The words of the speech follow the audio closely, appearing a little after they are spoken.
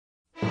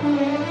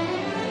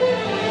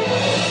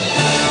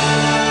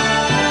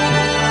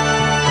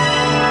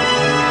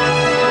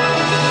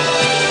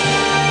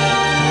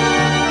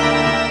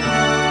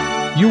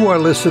are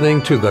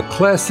listening to the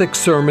Classic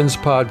Sermons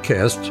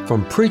podcast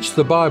from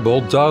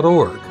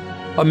PreachTheBible.org,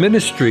 a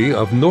ministry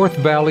of North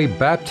Valley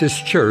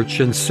Baptist Church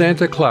in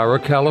Santa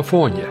Clara,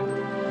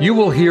 California. You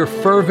will hear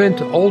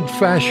fervent,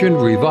 old-fashioned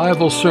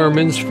revival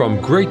sermons from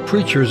great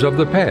preachers of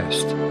the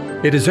past.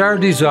 It is our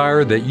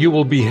desire that you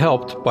will be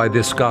helped by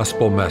this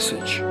gospel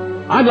message.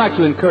 I'd like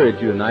to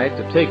encourage you tonight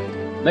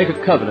to make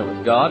a covenant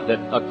with God that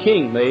a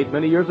king made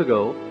many years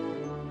ago,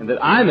 and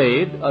that I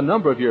made a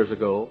number of years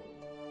ago,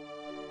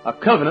 a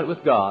covenant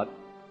with God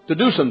to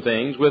do some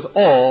things with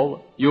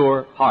all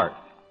your heart.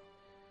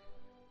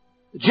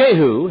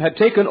 Jehu had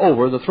taken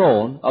over the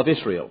throne of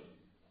Israel.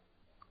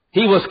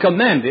 He was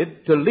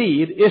commanded to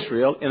lead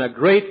Israel in a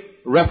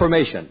great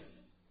reformation.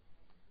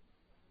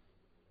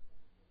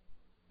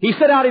 He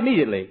set out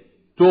immediately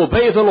to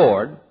obey the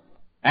Lord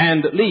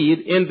and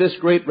lead in this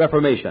great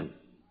reformation.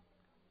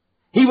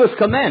 He was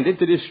commanded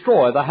to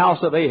destroy the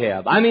house of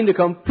Ahab. I mean to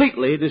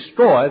completely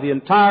destroy the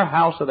entire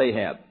house of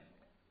Ahab.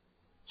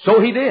 So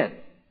he did.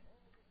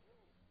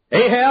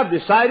 Ahab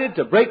decided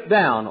to break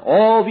down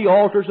all the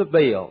altars of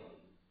Baal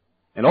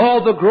and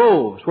all the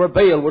groves where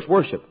Baal was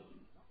worshipped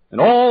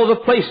and all the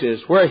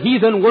places where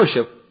heathen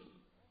worship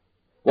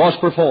was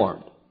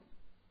performed.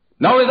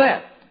 Not only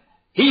that,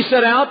 he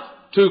set out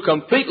to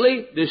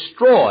completely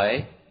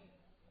destroy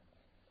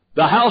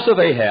the house of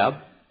Ahab,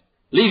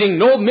 leaving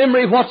no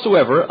memory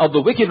whatsoever of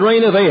the wicked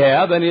reign of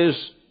Ahab and his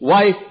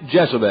wife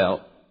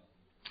Jezebel.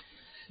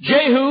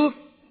 Jehu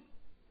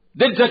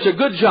did such a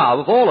good job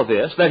of all of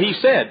this that he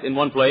said in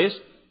one place,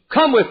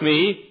 "Come with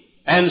me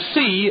and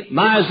see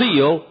my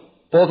zeal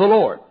for the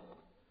Lord."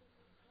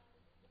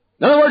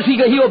 In other words,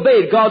 he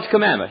obeyed God's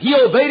commandment. He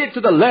obeyed it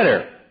to the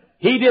letter.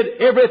 He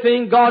did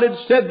everything God had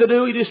said to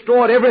do. He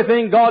destroyed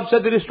everything God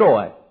said to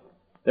destroy.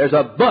 There's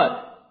a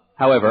but,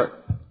 however.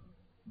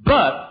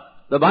 But,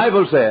 the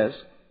Bible says,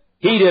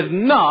 he did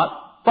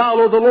not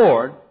follow the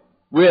Lord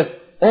with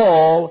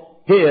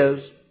all his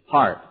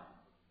heart.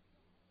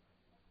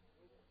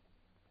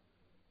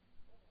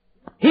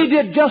 He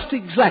did just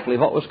exactly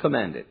what was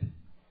commanded.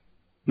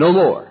 No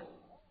more.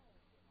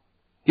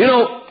 You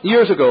know,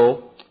 years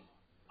ago,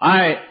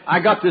 I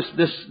got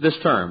this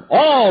term,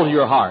 all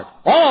your heart,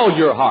 all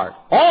your heart,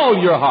 all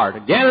your heart,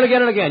 again and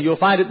again and again. You'll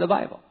find it in the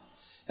Bible.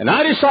 And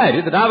I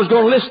decided that I was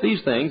going to list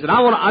these things, and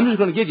I'm just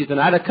going to give you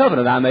tonight a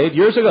covenant I made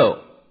years ago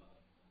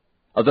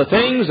of the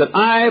things that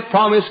I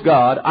promised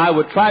God I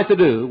would try to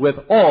do with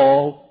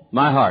all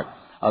my heart.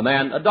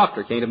 A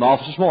doctor came to my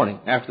office this morning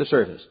after the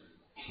service.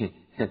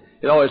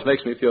 It always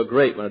makes me feel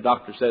great when a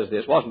doctor says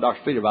this. It wasn't Dr.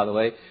 Streeter, by the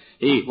way.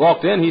 He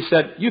walked in, he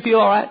said, "You feel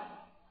all right?"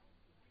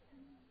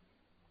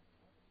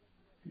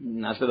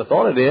 And I said, "I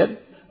thought I did."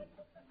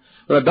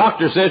 When a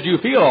doctor says you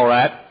feel all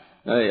right,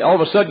 all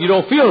of a sudden you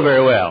don't feel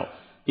very well.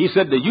 He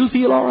said, "Do you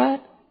feel all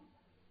right?"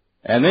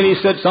 And then he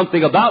said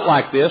something about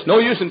like this. "No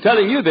use in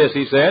telling you this,"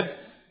 he said,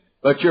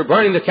 "but you're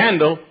burning the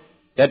candle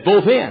at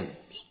both ends."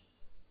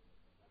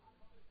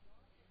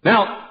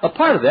 Now, a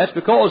part of that's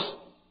because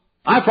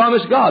I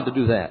promised God to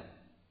do that.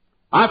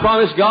 I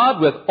promised God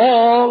with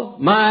all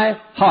my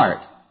heart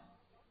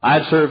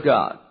I'd serve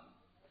God.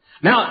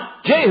 Now,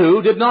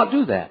 Jehu did not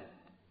do that.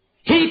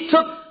 He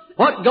took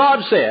what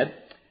God said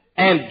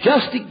and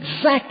just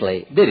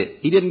exactly did it.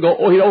 He didn't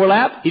go, he'd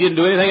overlap. He didn't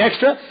do anything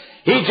extra.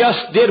 He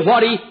just did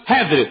what he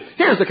had to do.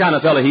 Here's the kind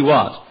of fellow he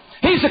was.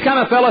 He's the kind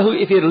of fellow who,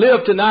 if he had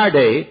lived in our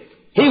day,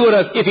 he would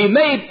have, if he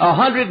made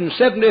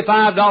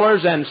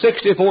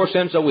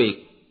 $175.64 a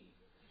week,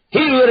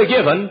 he would have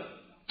given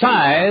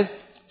tithe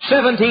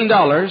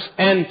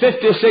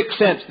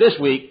 $17.56 this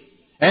week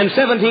and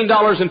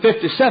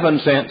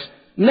 $17.57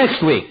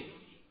 next week,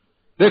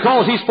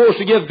 because he's supposed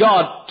to give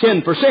God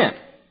 10%.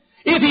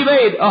 If he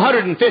made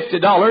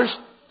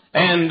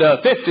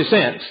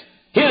 $150.50,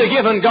 he'd have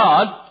given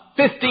God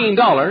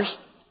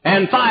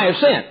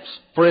 $15.05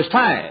 for his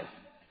tithe.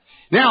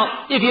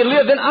 Now, if he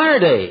lived in our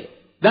day,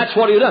 that's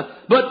what he would have done.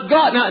 But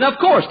God, now of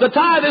course, the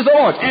tithe is the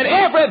Lord's, and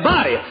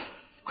everybody,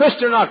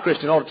 Christian or not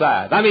Christian, ought to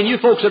tithe. I mean, you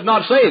folks that are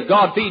not saved,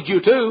 God feeds you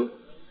too.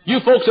 You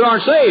folks that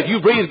aren't saved, you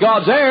breathe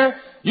God's air.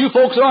 You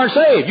folks that aren't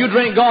saved, you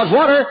drink God's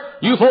water.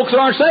 You folks that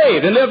aren't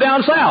saved and live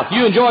down south,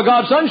 you enjoy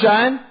God's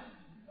sunshine.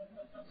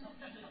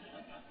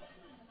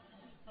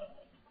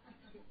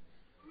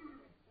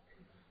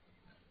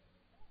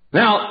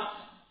 Now,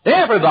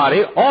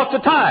 everybody ought to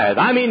tithe.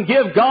 I mean,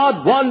 give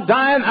God one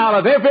dime out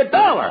of every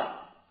dollar.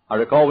 I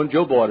recall when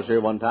Joe Boyd was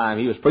here one time,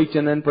 he was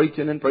preaching and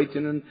preaching and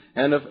preaching,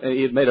 and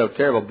he had made a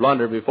terrible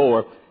blunder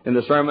before in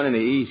the sermon, and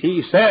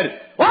he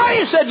said, "Why,"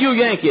 he said, "you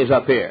Yankees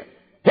up here?"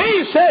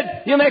 He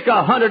said, "You make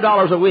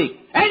 $100 a week,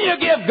 and you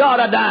give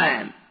God a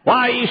dime."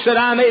 Why, he said,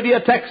 "I may be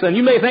a Texan.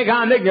 You may think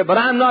I'm ignorant, but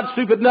I'm not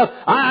stupid enough.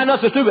 I'm not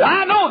so stupid.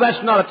 I know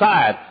that's not a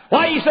tithe."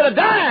 Why, he said, "A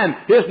dime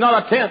is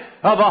not a tenth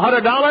of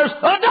 $100.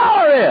 A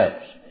dollar is."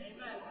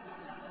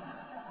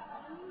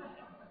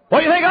 What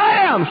do you think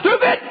I am,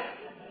 stupid?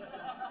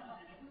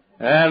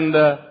 And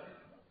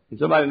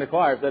somebody in the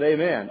choir said,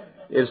 "Amen."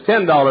 It's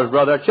 $10,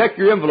 brother. Check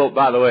your envelope,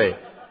 by the way.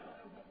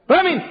 But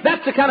I mean,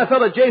 that's the kind of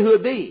fellow Jehu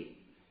would be.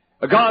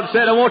 God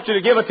said, I want you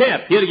to give a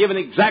tenth. He'd have given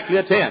exactly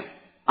a tenth.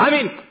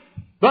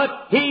 But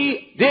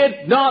he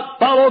did not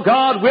follow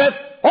God with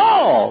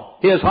all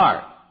his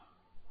heart.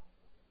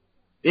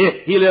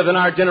 If he lived in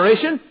our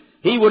generation,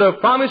 he would have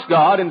promised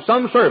God in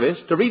some service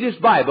to read his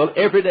Bible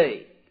every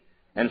day.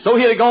 And so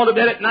he'd have gone to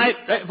bed at night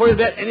right before his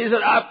bed, and he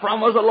said, I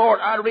promised the Lord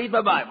I'd read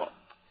my Bible.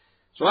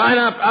 So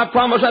I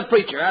promised that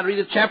preacher I'd read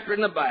a chapter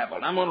in the Bible,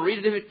 and I'm going to read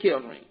it if it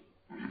kills me.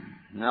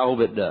 And I hope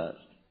it does.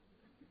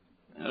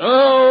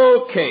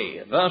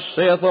 Okay, thus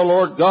saith the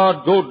Lord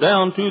God, go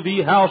down to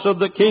the house of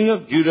the king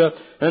of Judah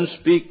and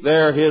speak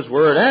there his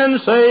word, and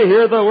say,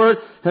 hear the word,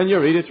 and you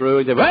read it through.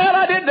 You say, well,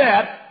 I did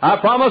that. I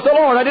promised the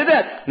Lord I did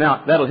that.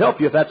 Now, that'll help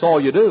you if that's all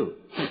you do.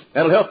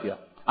 That'll help you.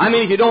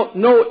 If you don't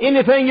know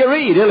anything you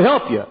read, it'll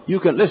help you.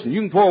 You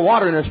can pour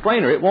water in a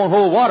strainer. It won't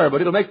hold water,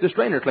 but it'll make the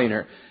strainer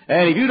cleaner.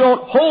 And if you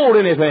don't hold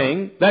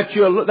anything that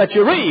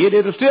you read,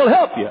 it'll still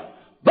help you.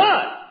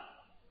 But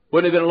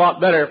wouldn't it have been a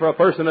lot better for a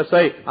person to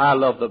say, I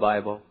love the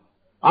Bible.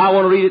 I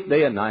want to read it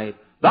day and night.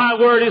 Thy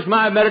word is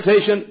my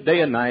meditation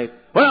day and night.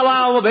 When I lie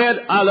on my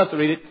bed, I love to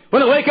read it.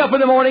 When I wake up in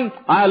the morning,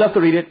 I love to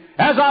read it.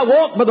 As I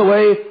walk by the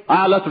way,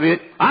 I love to read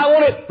it. I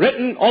want it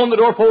written on the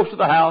doorpost of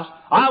the house.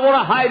 I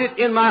want to hide it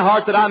in my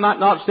heart that I might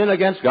not sin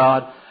against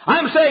God.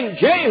 I'm saying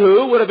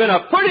Jehu would have been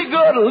a pretty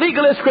good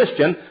legalist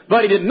Christian,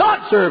 but he did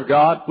not serve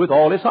God with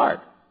all his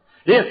heart.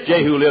 If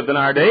Jehu lived in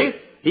our day,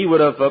 he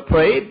would have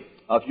prayed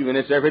a few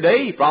minutes every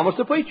day. He promised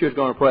the preacher he was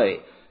going to pray.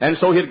 And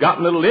so he'd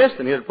gotten a little list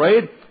and he'd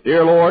prayed,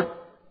 Dear Lord,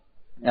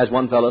 as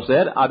one fellow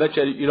said, I bet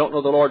you don't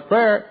know the Lord's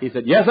Prayer. He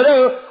said, yes, I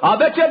do. I'll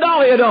bet you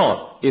 $1 you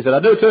don't. He said, I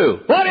do too.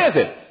 What is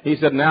it? He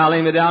said, now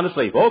lay me down to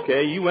sleep.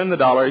 Okay, you win the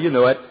 $1. You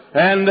know it.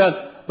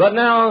 But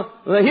now,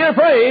 he'd have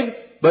prayed,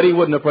 but he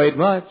wouldn't have prayed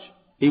much.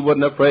 He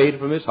wouldn't have prayed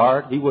from his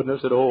heart. He wouldn't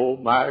have said, oh,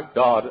 my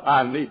God,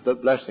 I need the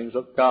blessings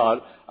of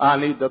God. I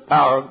need the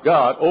power of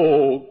God.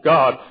 Oh,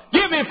 God,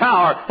 give me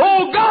power.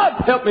 Oh,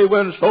 God, help me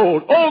win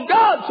souls. Oh,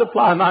 God,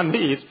 supply my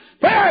needs.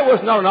 Prayer was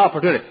not an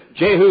opportunity.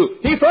 Jehu,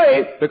 he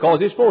prayed because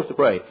he's supposed to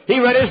pray. He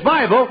read his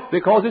Bible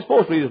because he's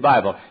supposed to read his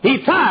Bible.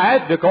 He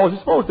tithed because he's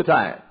supposed to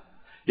tithe.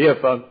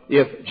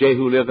 If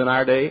Jehu lived in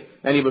our day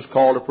and he was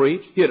called to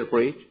preach, he'd have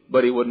preached,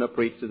 but he wouldn't have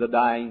preached to the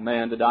dying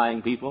man, to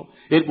dying people.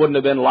 It wouldn't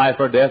have been life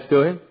or death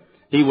to him.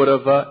 He would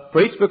have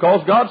preached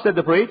because God said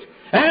to preach,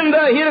 and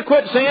he'd have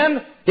quit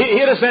sin.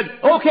 He'd have said,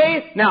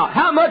 okay, now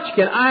how much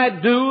can I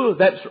do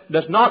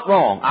that's not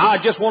wrong? I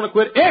just want to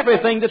quit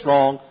everything that's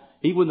wrong.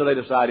 He wouldn't have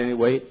laid aside any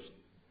weights.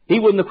 He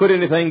wouldn't have quit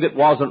anything that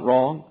wasn't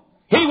wrong.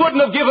 He wouldn't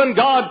have given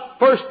God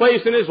first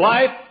place in his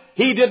life.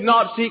 He did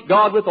not seek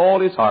God with all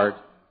his heart.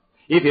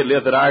 If he had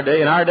lived in our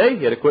day,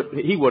 he'd have quit.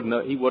 He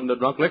wouldn't have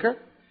drunk liquor.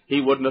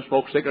 He wouldn't have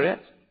smoked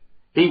cigarettes.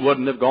 He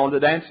wouldn't have gone to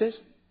dances.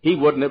 He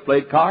wouldn't have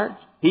played cards.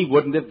 He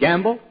wouldn't have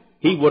gambled.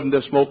 He wouldn't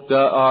have smoked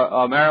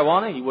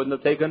marijuana. He wouldn't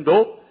have taken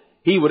dope.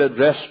 He would have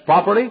dressed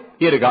properly.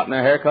 He'd have gotten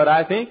a haircut,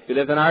 I think, if he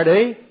lived in our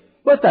day.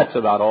 But that's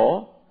about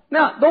all.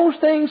 Now, those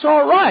things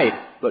are right.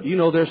 But you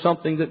know there's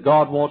something that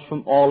God wants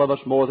from all of us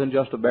more than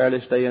just to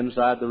barely stay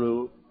inside the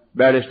rule,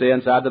 barely stay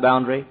inside the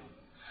boundary.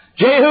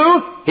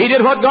 Jehu, he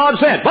did what God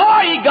said.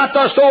 Boy, he got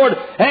the sword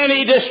and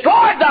he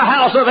destroyed the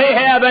house of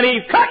Ahab and he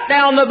cut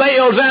down the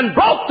Baals and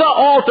broke the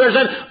altars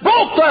and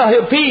broke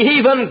the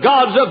heathen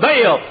gods of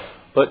Baal.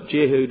 But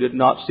Jehu did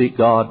not seek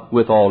God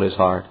with all his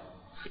heart.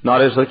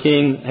 Not as the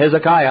king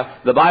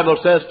Hezekiah. The Bible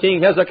says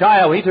King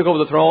Hezekiah, when he took over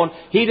the throne,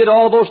 he did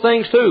all those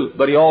things too.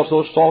 But he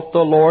also sought the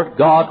Lord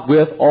God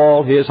with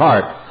all his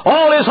heart.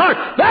 All his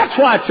heart. That's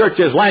why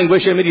churches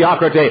languish in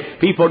mediocrity.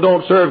 People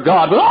don't serve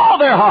God with all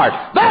their heart.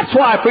 That's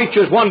why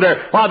preachers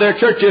wonder why their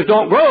churches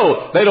don't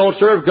grow. They don't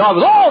serve God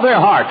with all their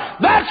heart.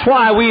 That's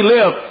why we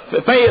live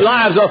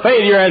lives of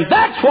failure, and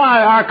that's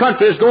why our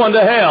country is going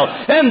to hell.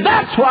 And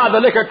that's why the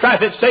liquor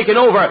traffic's taking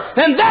over.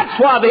 And that's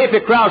why the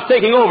hippie crowd's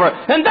taking over.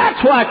 And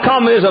that's why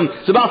communism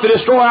is about to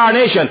destroy our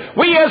nation.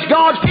 We as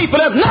God's people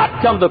have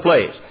not come to the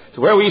place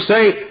to where we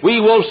say we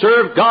will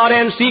serve God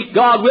and seek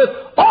God with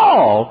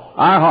all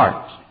our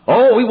hearts.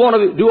 Oh, we want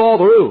to do all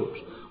the rules.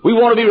 We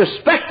want to be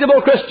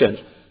respectable Christians,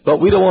 but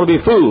we don't want to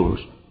be fools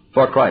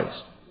for Christ.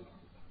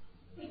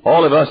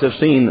 All of us have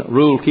seen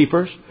rule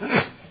keepers.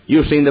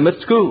 You've seen them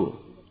at school.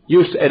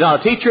 A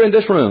teacher in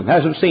this room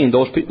hasn't seen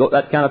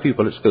that kind of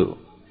people at school.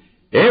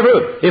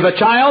 If a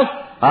child,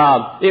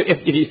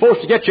 if you're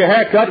supposed to get your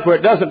hair cut where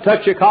it doesn't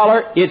touch your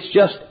collar, it's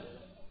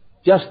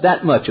just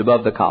that much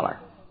above the collar.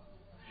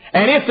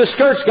 And if the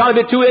skirt's got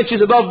to be 2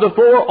 inches above the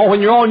floor, or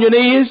when you're on your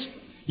knees,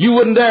 you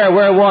wouldn't dare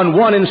wear one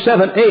 1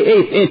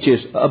 7/8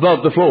 inches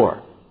above the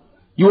floor.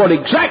 You want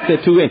exactly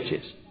 2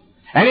 inches.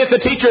 And if the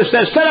teacher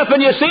says, sit up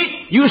in your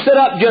seat, you sit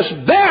up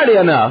just barely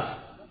enough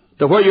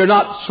to where you're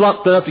not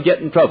slumped enough to get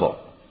in trouble.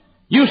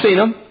 You've seen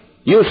them.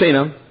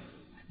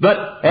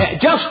 But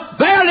just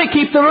barely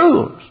keep the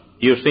rules.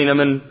 You've seen them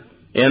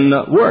in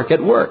work,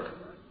 at work.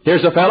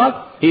 Here's a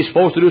fella. He's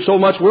supposed to do so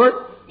much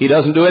work. He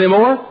doesn't do any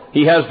more.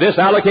 He has this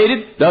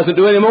allocated. Doesn't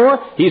do any more.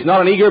 He's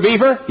not an eager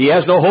beaver. He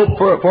has no hope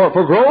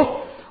for growth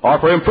or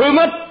for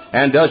improvement,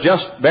 and does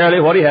just barely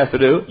what he has to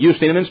do. You've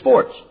seen him in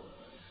sports.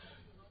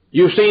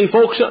 You've seen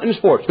folks in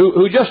sports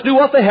who just do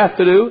what they have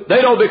to do.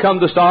 They don't become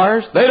the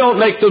stars. They don't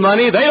make the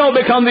money. They don't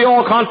become the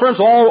all-conference,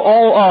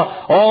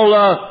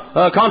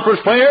 conference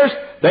players.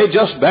 They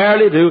just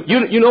barely do.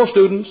 You know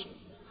students.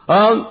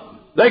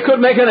 They could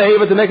make an A,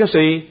 but they make a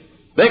C.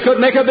 They could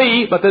make a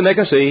B, but they make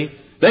a C.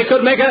 They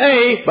could make an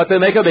A, but they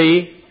make a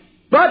B.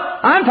 But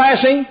I'm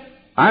passing.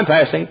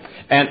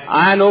 And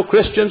I know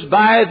Christians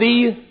by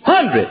the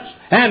hundreds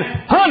and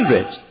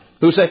hundreds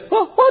who say,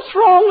 well, what's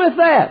wrong with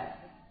that?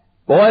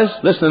 Boys,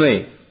 listen to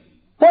me.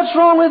 What's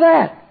wrong with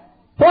that?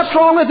 What's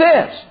wrong with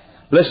this?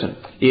 Listen,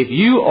 if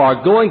you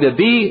are going to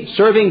be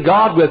serving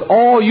God with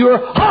all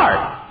your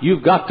heart,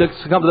 you've got to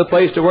come to the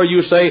place to where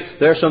you say,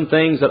 there's some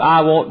things that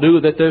I won't do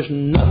that there's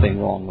nothing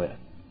wrong with.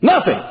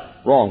 Nothing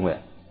wrong with.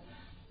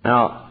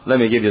 Now, let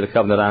me give you the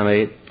covenant I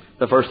made.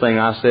 The first thing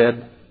I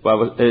said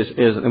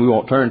is and we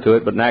won't turn to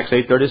it, but in Acts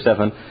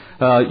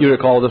 8:37, you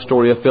recall the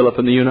story of Philip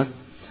and the eunuch.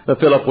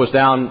 Philip was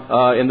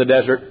down in the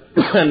desert,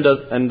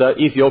 and the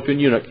Ethiopian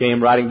eunuch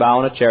came riding by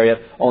on a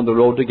chariot on the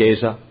road to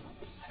Gaza.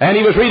 And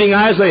he was reading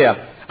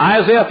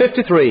Isaiah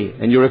 53,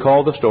 and you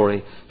recall the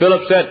story.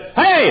 Philip said,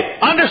 hey,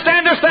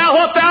 understandest thou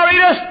what thou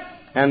readest?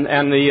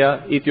 And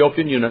the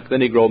Ethiopian eunuch, the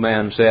Negro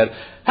man, said,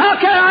 how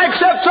can I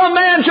except some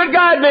man should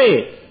guide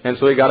me? And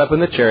so he got up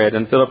in the chariot,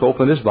 and Philip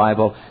opened his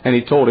Bible, and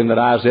he told him that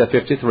Isaiah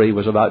 53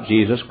 was about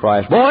Jesus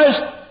Christ. Boys,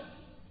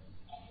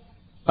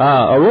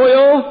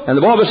 Arroyo, and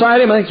the boy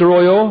beside him, I think it's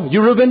Arroyo.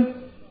 You,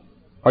 Reuben?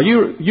 Are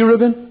you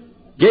Reuben?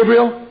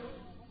 Gabriel?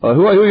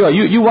 Who are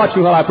you? You watch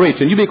me while I preach,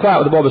 and you be quiet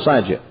with the boy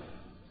beside you.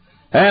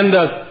 And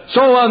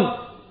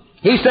so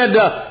he said,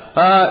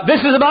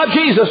 this is about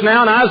Jesus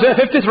now, in Isaiah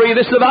 53,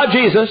 this is about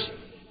Jesus.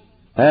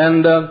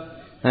 And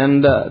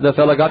the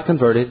fellow got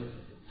converted.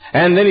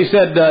 And then he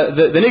said,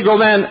 the Negro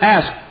man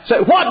asked,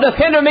 said, what doth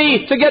hinder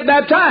me to get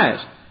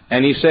baptized?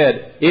 And he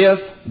said,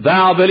 if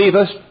thou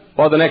believest,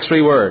 or the next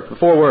 4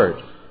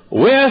 words,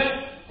 with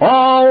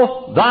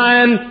all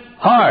thine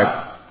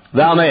heart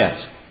thou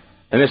mayest.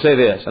 Let me say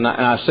this, and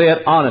I say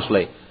it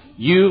honestly.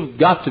 You've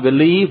got to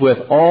believe with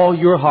all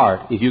your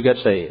heart if you get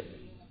saved.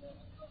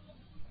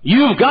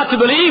 You've got to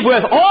believe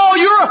with all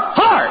your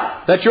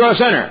heart that you're a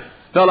sinner.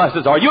 Fellow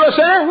says, are you a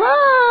sinner?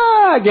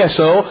 Well, I guess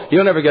so.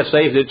 You'll never get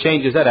saved. It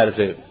changes that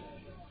attitude.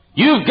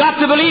 You've got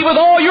to believe with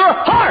all your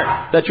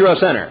heart that you're a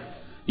sinner.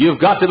 You've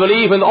got to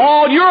believe with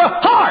all your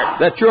heart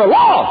that you're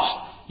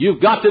lost.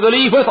 You've got to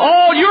believe with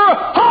all your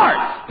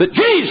heart that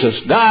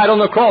Jesus died on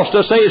the cross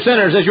to save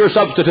sinners as your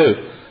substitute.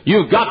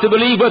 You've got to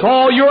believe with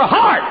all your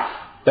heart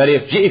that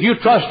if you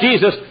trust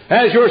Jesus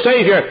as your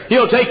Savior,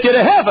 He'll take you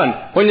to heaven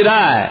when you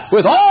die.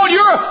 With all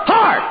your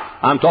heart.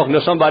 I'm talking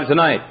to somebody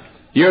tonight.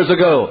 Years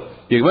ago,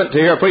 you went to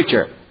hear a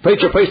preacher.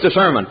 Preacher preached a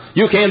sermon.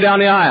 You came down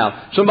the aisle.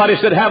 Somebody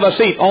said, have a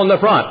seat on the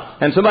front.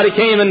 And somebody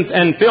came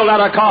and filled out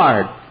a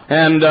card.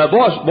 And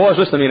boys,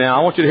 listen to me now.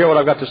 I want you to hear what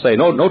I've got to say.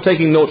 No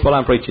taking notes while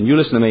I'm preaching. You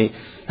listen to me,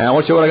 and I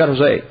want you to hear what I've got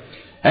to say.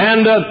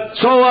 And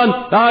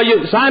so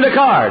you signed a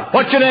card.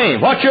 What's your name?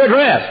 What's your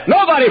address?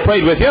 Nobody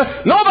prayed with you.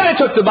 Nobody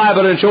took the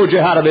Bible and showed you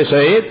how to be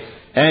saved.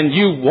 And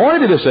you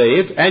wanted to be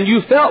saved, and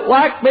you felt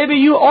like maybe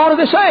you ought to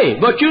be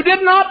saved. But you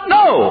did not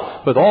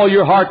know with all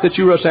your heart that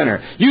you were a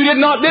sinner. You did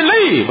not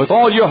believe with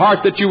all your heart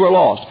that you were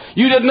lost.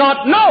 You did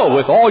not know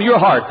with all your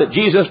heart that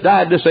Jesus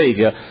died to save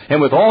you.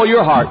 And with all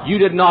your heart, you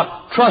did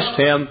not trust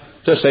Him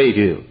to save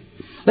you.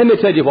 Let me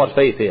tell you what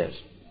faith is.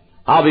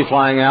 I'll be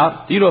flying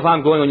out. Do you know if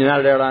I'm going on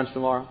United Airlines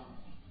tomorrow?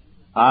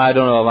 I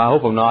don't know. I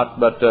hope I'm not.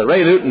 But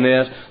Ray Luton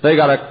is. They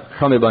got a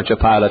crummy bunch of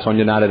pilots on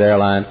United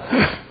Airlines.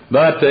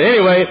 But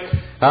anyway,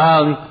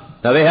 now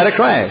they had a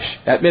crash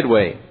at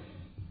Midway.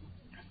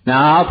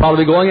 Now I'll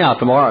probably be going out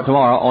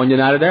tomorrow on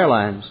United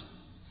Airlines.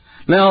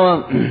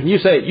 Now you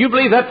say, you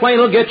believe that plane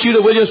will get you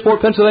to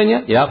Williamsport,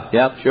 Pennsylvania?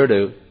 Yep, sure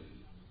do.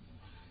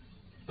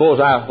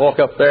 Suppose I walk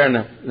up there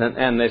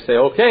and they say,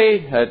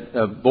 okay,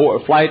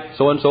 flight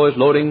so-and-so is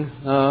loading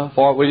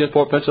for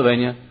Williamsport,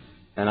 Pennsylvania.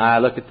 And I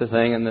look at the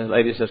thing and the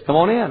lady says, come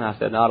on in. I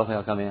said, no, I don't think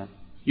I'll come in.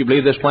 You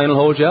believe this plane will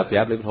hold you up?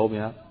 Yeah, I believe it'll hold me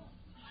up.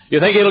 You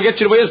think it'll get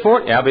you to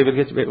Williamsport? Yeah, I believe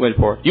it'll get you to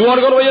Williamsport. You want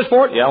to go to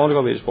Williamsport? Yeah, I want to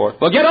go to Williamsport.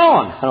 Well, get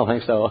on. I don't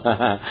think so.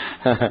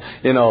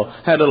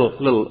 Had a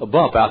little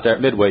bump out there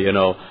at Midway,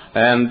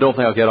 and don't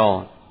think I'll get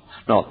on.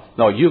 No,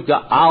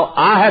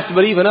 I have to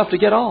believe enough to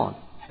get on.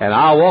 And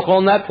I'll walk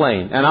on that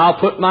plane, and I'll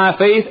put my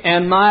faith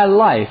and my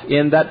life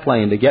in that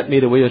plane to get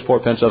me to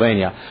Williamsport,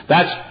 Pennsylvania.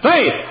 That's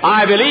faith.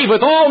 I believe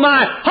with all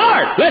my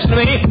heart. Listen to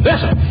me.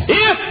 Listen.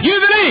 If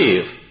you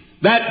believe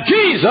that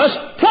Jesus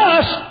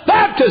plus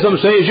baptism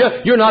saves you,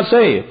 you're not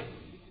saved.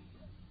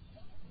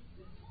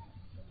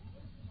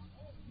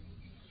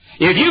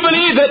 If you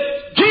believe that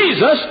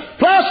Jesus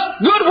plus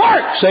good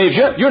work saves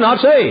you, you're not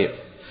saved.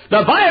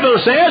 The Bible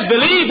says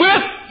believe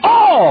with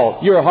all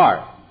your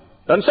heart.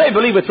 Doesn't say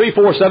believe with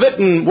 3/4 of it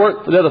and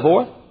work for the other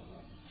 4.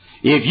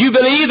 If you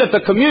believe that the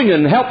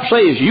communion helps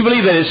save you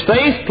believe that it's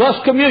faith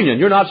plus communion,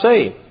 you're not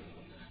saved.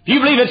 If you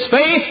believe it's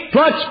faith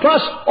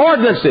plus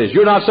ordinances,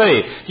 you're not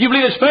saved. If you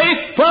believe it's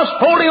faith plus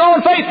holding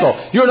on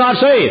faithful, you're not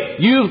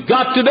saved. You've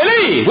got to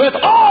believe with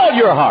all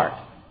your heart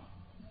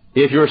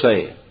if you're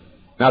saved.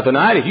 Now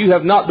tonight, if you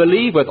have not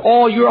believed with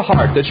all your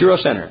heart that you're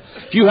a sinner,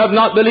 if you have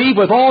not believed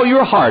with all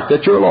your heart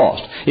that you're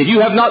lost, if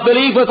you have not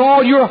believed with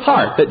all your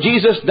heart that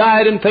Jesus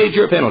died and paid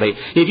your penalty,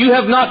 if you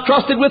have not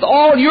trusted with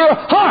all your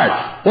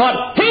heart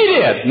what He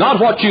did, not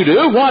what you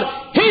do, what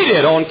He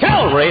did on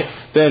Calvary,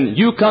 then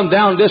you come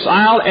down this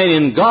aisle and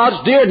in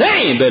God's dear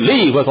name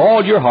believe with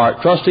all your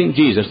heart, trusting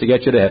Jesus to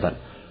get you to heaven.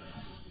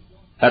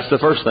 That's the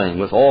first thing,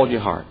 with all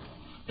your heart.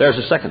 There's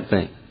the second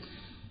thing.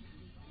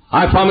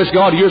 I promised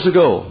God years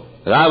ago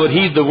that I would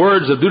heed the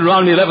words of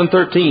Deuteronomy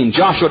 11:13,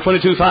 Joshua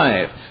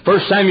 22:5, 1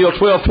 Samuel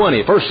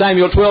 12:20, 1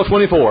 Samuel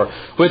 12:24,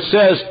 which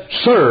says,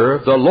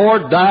 serve the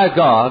Lord thy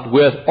God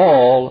with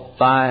all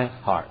thy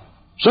heart.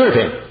 Serve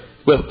Him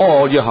with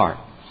all your heart.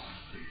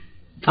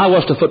 I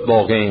watched a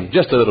football game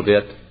just a little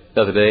bit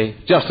the other day,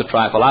 just a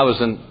trifle. I was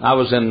in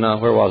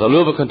where was I?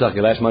 Louisville, Kentucky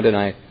last Monday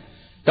night.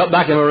 Got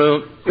back in my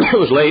room. It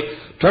was late.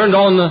 Turned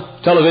on the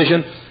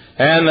television,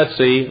 and let's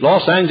see,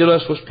 Los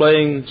Angeles was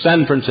playing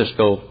San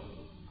Francisco.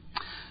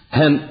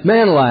 And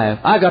man alive,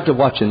 I got to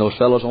watching those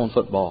fellows on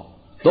football.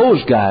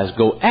 Those guys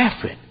go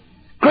after it.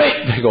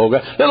 Great big old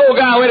guy. Little old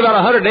guy weighed about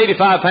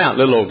 185 pounds.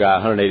 Little old guy,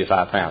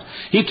 185 pounds.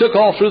 He took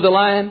off through the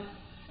line,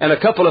 and a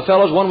couple of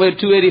fellows, one weighed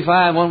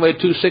 285, one weighed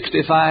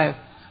 265.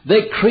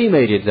 They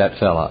cremated that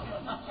fella.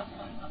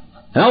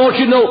 And I want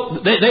you to know,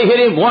 they hit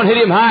him, one hit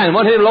him high and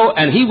one hit him low,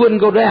 and he wouldn't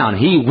go down.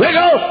 He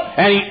wiggled,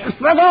 and he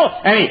struggled,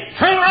 and he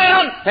turned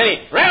around, and he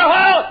ran a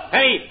while,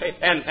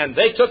 and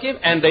they took him,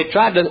 and they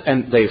tried to,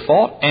 and they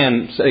fought,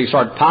 and they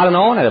started piling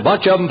on, and a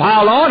bunch of them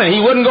piled on, and he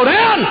wouldn't go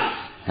down.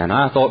 And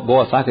I thought,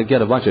 boy, if I could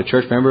get a bunch of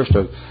church members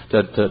to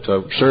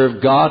serve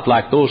God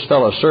like those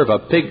fellows serve a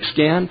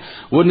pigskin,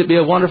 wouldn't it be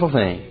a wonderful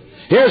thing?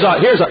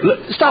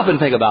 Stop and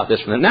think about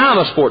this for a minute. Now I'm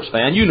a sports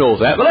fan, you know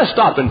that, but let's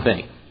stop and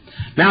think.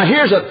 Now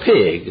here's a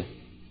pig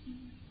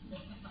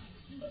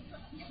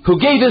who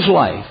gave his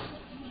life.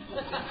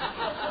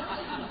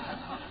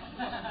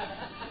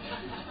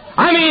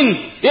 I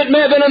mean, it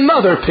may have been a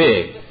mother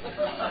pig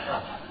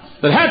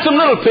that had some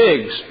little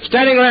pigs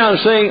standing around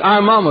saying,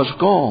 our mama's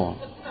gone.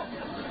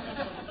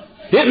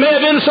 It may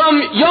have been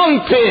some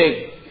young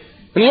pig,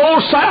 and the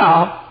old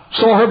sow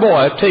saw her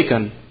boy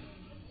taken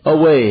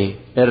away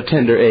at a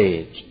tender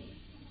age.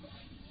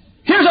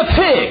 Here's a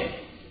pig.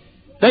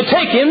 They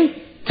take him,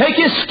 take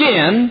his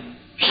skin,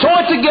 sew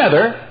it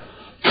together,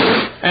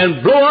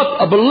 and blow up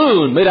a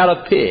balloon made out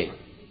of pig.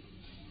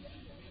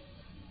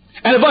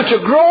 And a bunch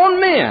of grown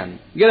men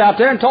get out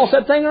there and toss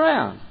that thing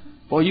around.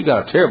 Boy, you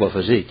got a terrible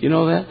physique. You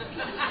know that?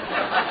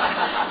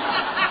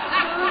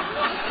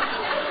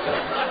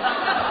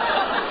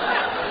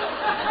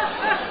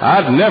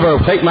 I'd never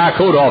take my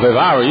coat off if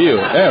I were you.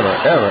 Ever.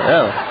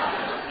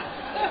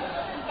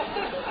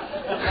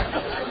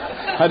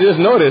 I just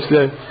noticed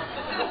that.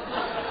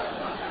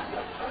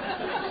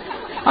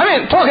 I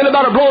mean, talking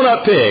about a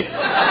blown-up pig.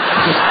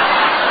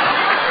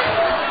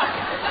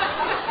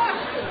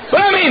 But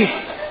I mean,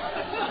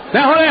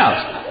 now what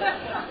else?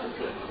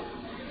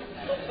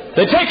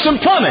 They take some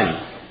plumbing,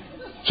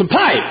 some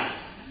pipe.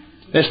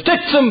 They stick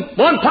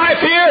one pipe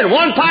here and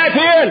one pipe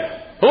here and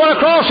one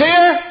across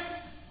here.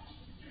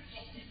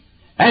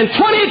 And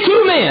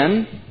 22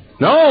 men,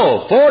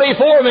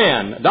 44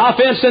 men,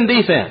 offense and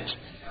defense.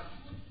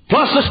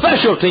 Plus the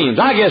special teams.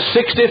 I guess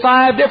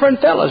 65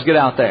 different fellas get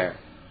out there.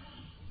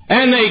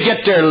 And they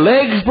get their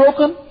legs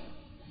broken,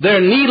 their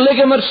knee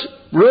ligaments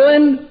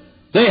ruined,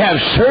 they have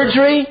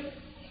surgery,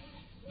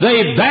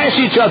 they bash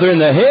each other in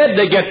the head,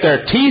 they get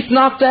their teeth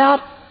knocked out,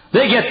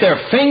 they get their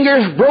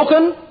fingers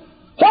broken.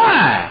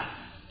 Why?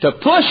 To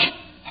push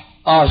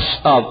a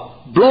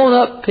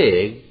blown-up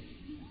pig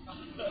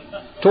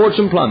towards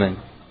some plumbing.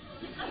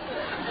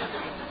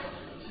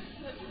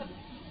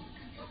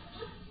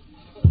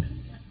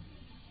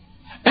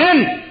 And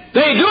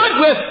they do it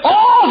with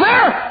all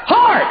their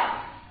heart.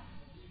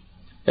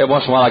 Every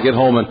once in a while I get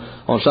home and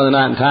on Sunday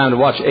night in time to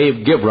watch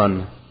Abe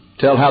Gibron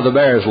tell how the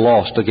Bears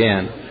lost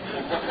again.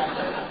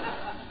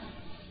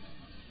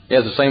 He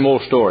has the same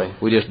old story.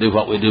 We just do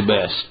what we do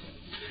best.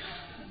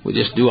 We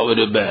just do what we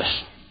do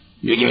best.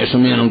 You give me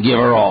some men and give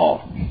her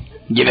all.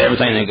 Give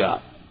everything they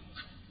got.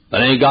 But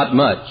they ain't got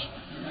much.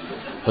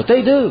 But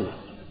they do.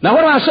 Now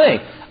what am I saying?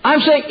 I'm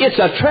saying it's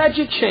a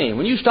tragic shame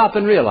when you stop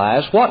and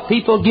realize what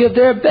people give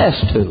their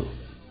best to.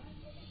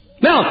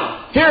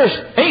 Now, here's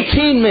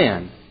 18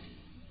 men.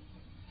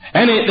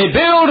 And they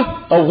build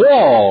a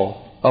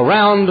wall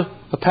around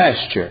a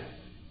pasture.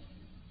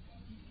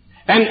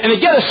 And they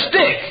get a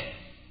stick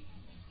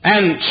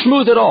and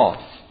smooth it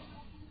off.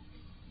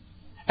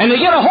 And they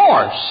get a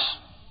horse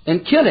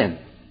and kill him.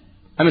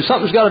 I mean,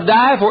 something's got to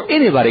die before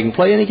anybody can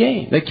play any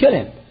game. They kill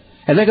him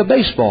and make a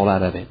baseball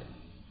out of it.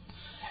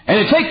 And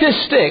they take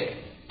this stick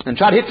and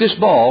try to hit this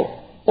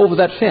ball over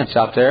that fence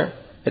out there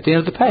at the end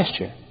of the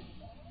pasture.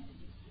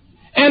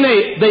 And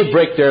they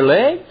break their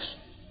legs.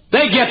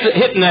 They get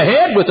hit in the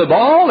head with the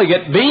ball. They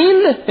get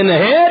beamed in the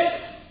head.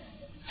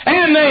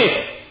 And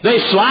they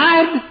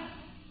slide.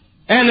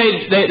 And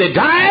they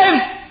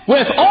dive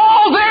with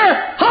all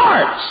their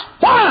hearts.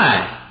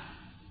 Why?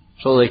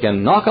 So they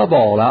can knock a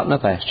ball out in the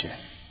pasture.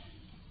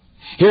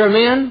 Here,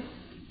 men,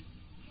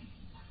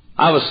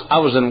 I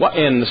was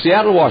in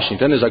Seattle,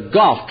 Washington. There's a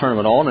golf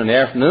tournament on in the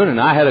afternoon, and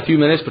I had a few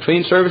minutes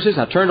between services,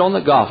 and I turned on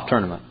the golf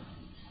tournament.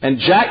 And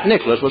Jack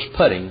Nicklaus was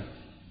putting.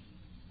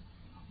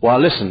 Well,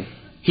 listen,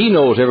 he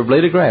knows every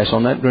blade of grass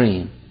on that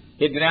green.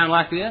 He'd go down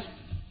like this.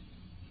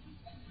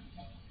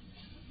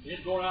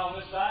 He'd go around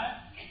this side.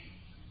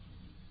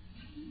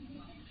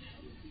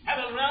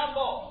 Have a round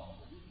ball.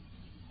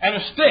 And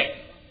a stick.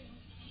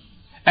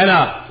 And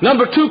a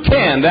number 2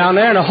 can down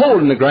there and a hole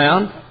in the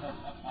ground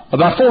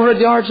about 400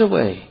 yards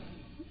away.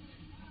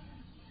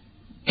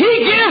 He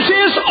gives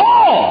his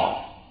all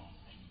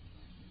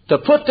to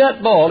put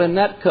that ball in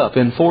that cup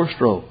in 4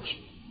 strokes.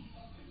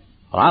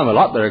 Well, I'm a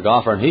lot better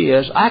golfer than he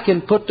is. I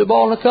can put the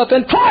ball in the cup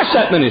in twice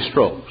that many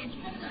strokes.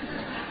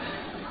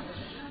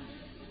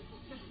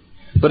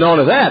 But not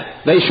only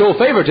that, they show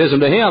favoritism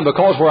to him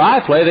because where I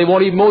play, they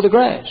won't even mow the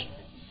grass.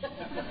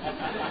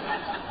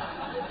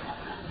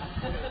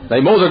 They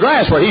mow the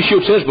grass where he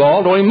shoots his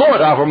ball. Don't even mow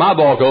it out where my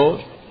ball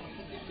goes.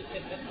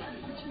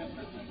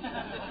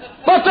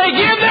 But they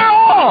give their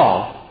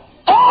all.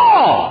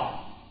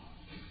 All.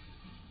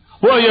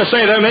 Well, you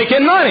say they're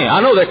making money.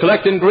 I know they're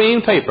collecting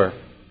green paper.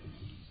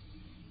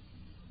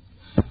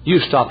 You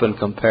stop and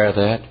compare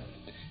that.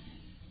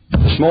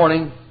 This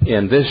morning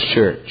in this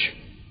church,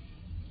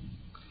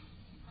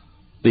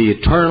 the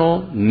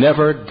eternal,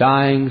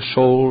 never-dying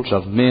souls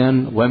of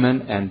men,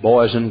 women, and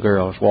boys and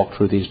girls walk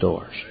through these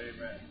doors.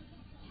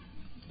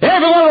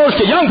 Every one of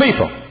those young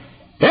people,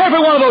 every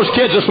one of those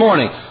kids this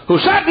morning who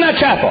sat in that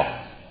chapel,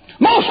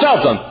 most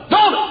of them,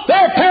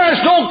 their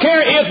parents don't care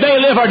if they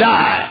live or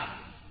die.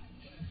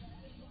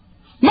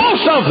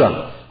 Most of them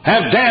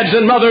have dads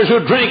and mothers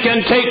who drink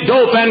and take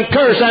dope and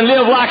curse and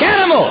live like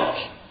animals.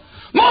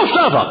 Most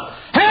of them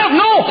have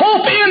no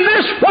hope in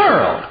this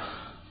world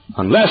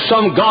unless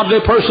some godly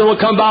person will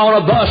come by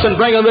on a bus and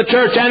bring them to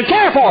church and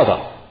care for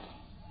them.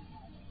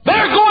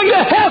 They're going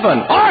to heaven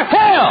or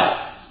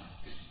hell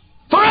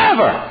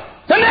forever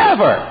and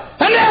ever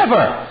and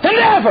ever and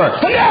ever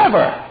and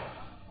ever.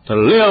 To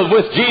live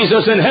with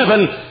Jesus in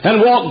heaven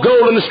and walk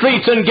gold in the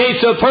streets and gates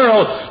of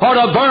pearl, or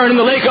to burn in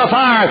the lake of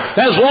fire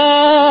as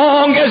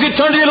long as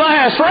eternity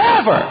lasts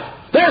forever.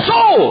 Their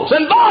souls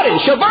and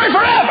bodies shall burn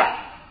forever.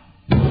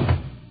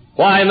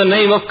 Why, in the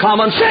name of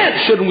common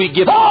sense, shouldn't we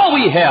give all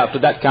we have to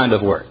that kind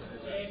of work?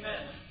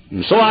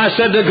 And so I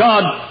said to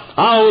God,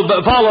 I'll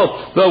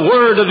follow the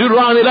word of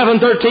Deuteronomy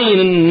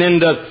 11:13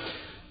 and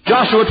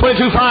Joshua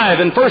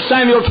 22:5 and 1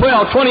 Samuel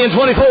 12:20 and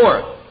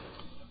 24.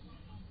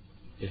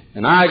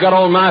 And I got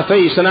on my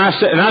face and I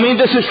said, and I mean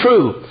this is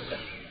true.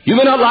 You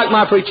may not like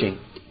my preaching.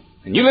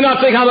 And you may not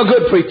think I'm a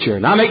good preacher.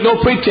 And I make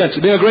no pretense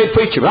of being a great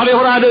preacher. But I'll tell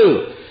you what I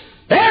do.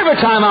 Every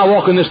time I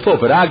walk in this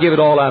pulpit, I give it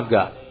all I've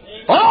got.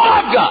 All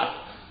I've got.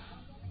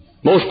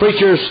 Most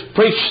preachers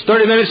preach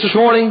 30 minutes this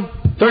morning,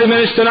 30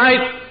 minutes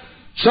tonight.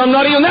 Some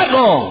not even that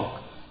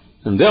long.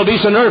 And they'll be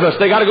so nervous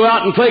they got to go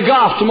out and play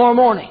golf tomorrow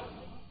morning.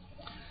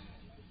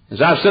 As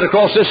I've said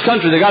across this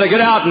country, they got to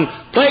get out and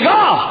play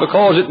golf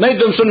because it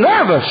made them so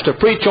nervous to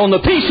preach on the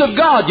peace of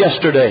God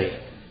yesterday.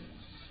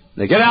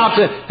 They get out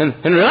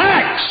and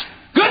relax.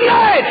 Good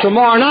night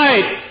tomorrow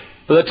night.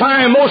 By the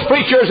time most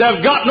preachers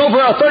have gotten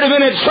over a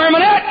 30-minute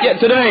sermonette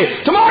yet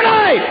today, tomorrow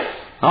night,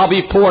 I'll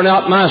be pouring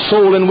out my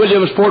soul in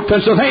Williamsport,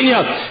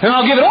 Pennsylvania, and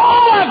I'll give it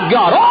all I've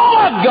got. All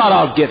I've got,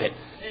 I'll give it.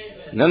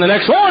 And then the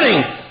next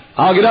morning,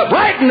 I'll get up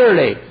bright and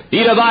early,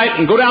 eat a bite,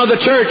 and go down to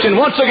church, and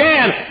once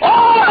again,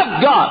 all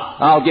I've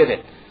got, I'll give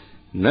it.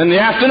 And then the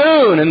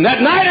afternoon, and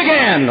that night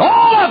again,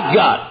 all I've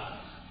got.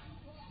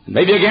 And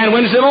maybe again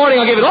Wednesday morning,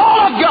 I'll give it all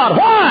I've got.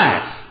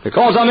 Why?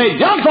 Because I made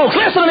young folks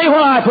listen to me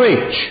when I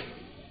preach.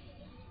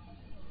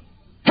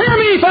 Hear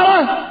me,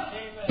 fella!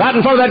 Right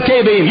in front of that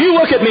K-beam. You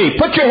look at me.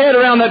 Put your head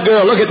around that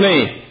girl. Look at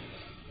me.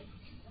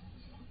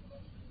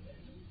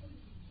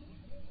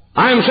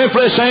 I'm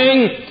simply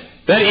saying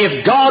that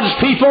if God's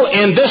people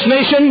in this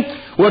nation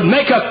would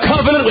make a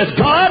covenant with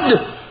God,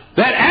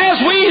 that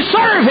as we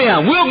serve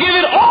Him, we'll give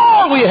it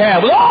all we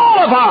have, with all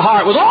of our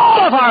heart, with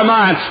all of our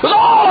mind, with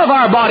all of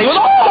our body, with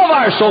all of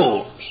our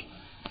souls.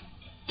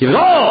 Give it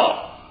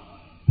all.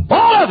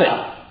 All of it.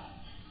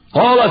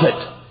 All of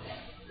it.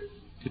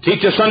 If you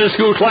teach a Sunday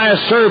school class,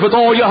 serve with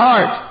all your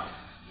heart.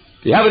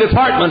 If you have a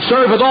department,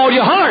 serve with all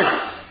your heart.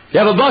 If you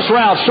have a bus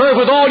route, serve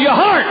with all your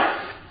heart.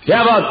 If you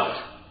have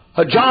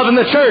a job in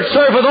the church,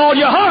 serve with all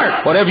your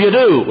heart. Whatever you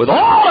do, with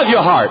all of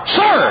your heart,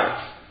 serve.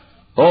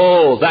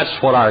 Oh, that's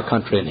what our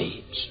country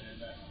needs.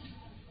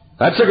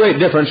 That's a great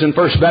difference in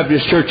First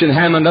Baptist Church in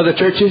Hammond and other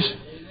churches.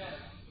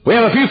 We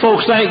have a few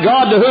folks, thank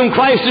God, to whom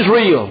Christ is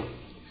real.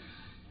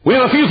 We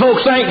have a few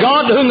folks, thank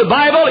God, to whom the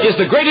Bible is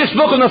the greatest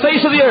book on the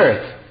face of the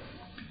earth.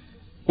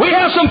 We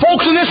have some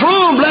folks in this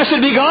room, blessed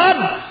be God.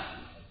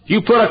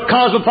 You put a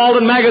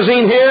Cosmopolitan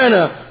magazine here, and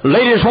a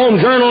Ladies' Home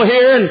Journal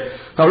here, and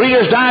a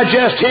Reader's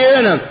Digest here,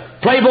 and a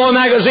Playboy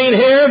magazine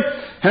here,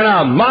 and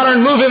a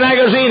Modern Movie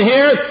magazine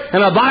here,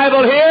 and a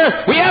Bible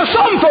here. We have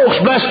some folks,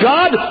 bless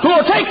God, who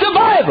will take the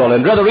Bible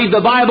and rather read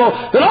the Bible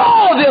than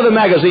all the other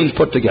magazines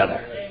put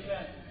together.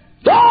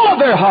 With all of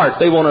their heart,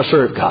 they want to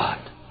serve God.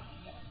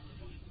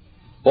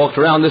 Walked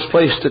around this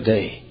place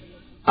today,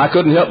 I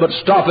couldn't help but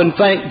stop and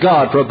thank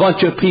God for a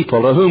bunch of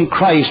people to whom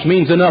Christ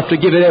means enough to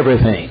give it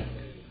everything.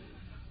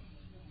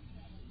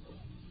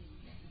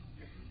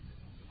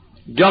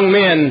 Young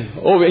men,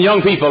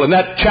 young people in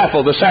that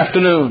chapel this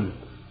afternoon,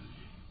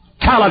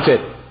 talented.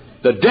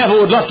 The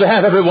devil would love to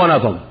have every one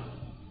of them.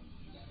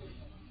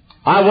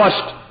 I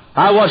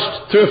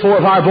watched 3 or 4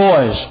 of our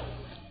boys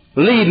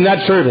leading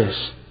that service.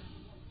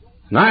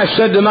 And I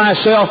said to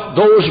myself,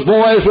 those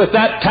boys with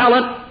that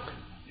talent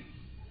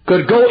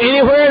could go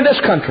anywhere in this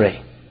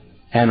country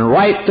and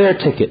write their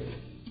ticket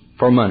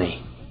for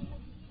money.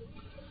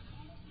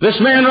 This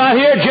man right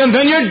here, Jim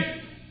Vineyard,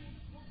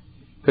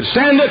 could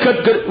stand there,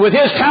 could with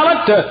his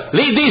talent to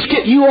lead these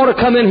kids. You ought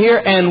to come in here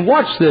and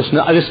watch this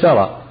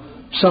fella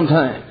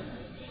sometime.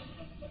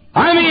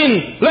 I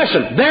mean,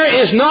 listen,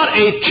 there is not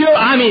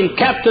a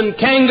Captain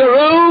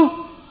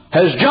Kangaroo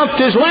has jumped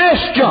his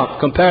last jump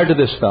compared to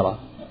this fella.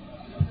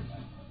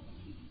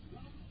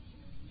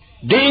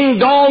 Ding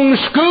Dong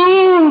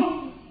School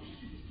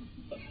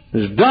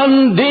is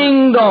done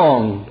ding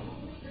dong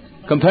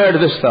compared to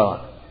this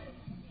fella.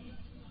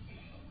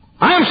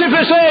 I'm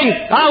simply saying,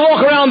 I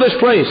walk around this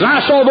place, and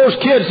I saw those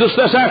kids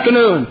this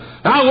afternoon.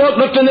 I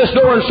looked in this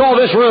door and saw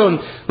this room.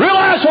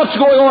 Realized what's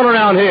going on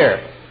around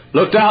here.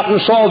 Looked out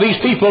and saw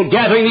these people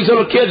gathering these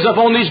little kids up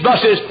on these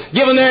buses,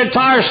 giving their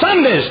entire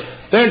Sundays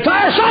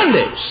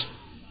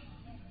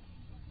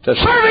to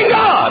serving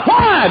God.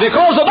 Why?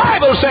 Because the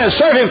Bible says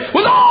serve Him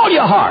with all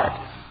your heart.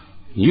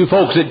 You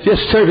folks that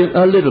just serve Him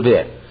a little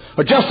bit,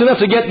 or just enough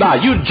to get by,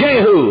 you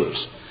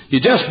Jehus. You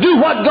just do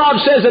what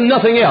God says and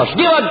nothing else.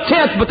 Give a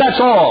tenth, but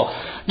that's all.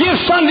 Give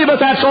Sunday, but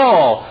that's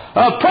all.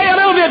 Pray a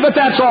little bit, but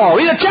that's all.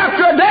 Read a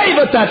chapter a day,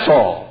 but that's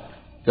all.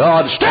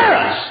 God, stir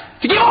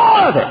us to give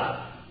all of it,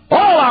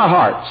 all our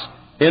hearts,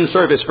 in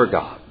service for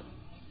God.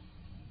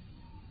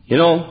 You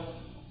know,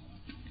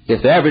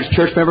 if the average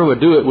church member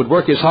would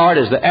work as hard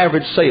as the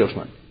average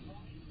salesman.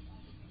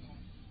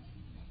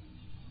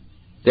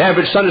 The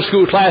average Sunday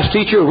school class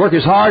teacher would work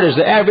as hard as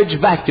the average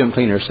vacuum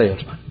cleaner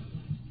salesman.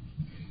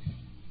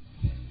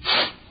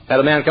 Had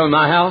a man come to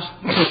my house,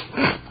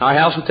 our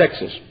house in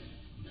Texas.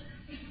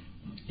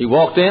 He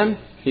walked in.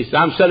 He said,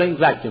 I'm selling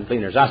vacuum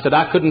cleaners. I said,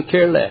 I couldn't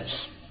care less.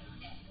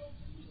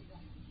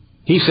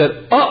 He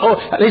said,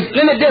 let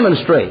me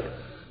demonstrate.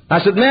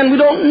 I said, man, we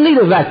don't need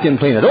a vacuum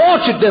cleaner. I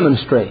want you to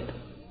demonstrate.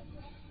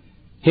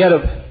 He had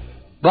a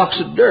box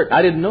of dirt.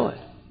 I didn't know it.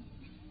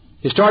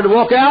 He started to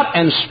walk out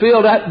and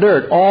spilled that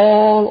dirt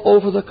all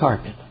over the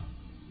carpet.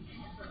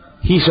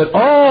 He said,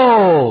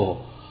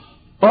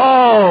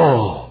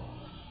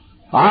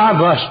 I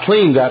must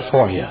clean that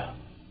for you.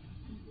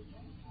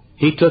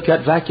 He took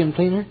that vacuum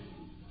cleaner,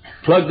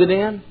 plugged it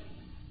in.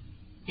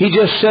 He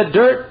just said,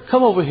 dirt,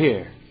 come over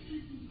here.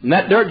 And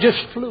that dirt just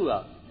flew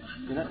up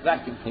in that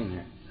vacuum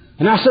cleaner.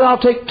 And I said, I'll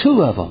take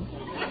 2 of them.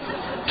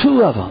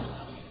 2 of them.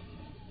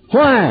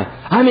 Why?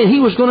 I mean, he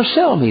was going to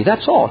sell me.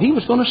 That's all. He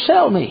was going to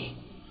sell me.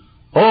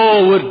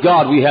 Oh, would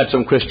God we had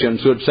some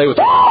Christians who would say, with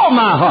all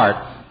my heart,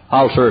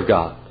 I'll serve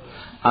God.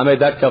 I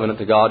made that covenant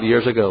to God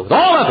years ago. With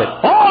all of it,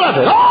 all of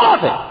it, all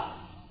of it.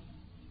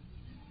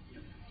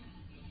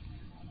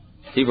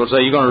 People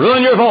say, you're going to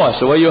ruin your voice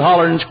the way you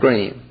holler and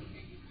scream.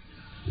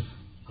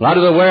 I'd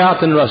rather wear out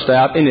than rust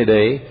out any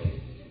day.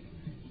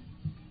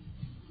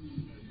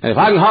 And if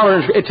I can holler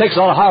and it takes a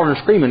lot of hollering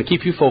and screaming to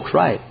keep you folks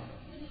right.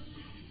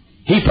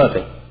 Heap of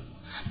it.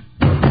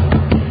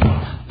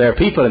 There are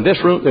people in this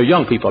room, there are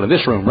young people in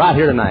this room right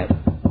here tonight.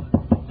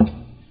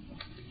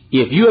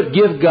 If you would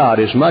give God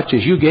as much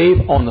as you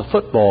gave on the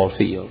football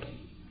field,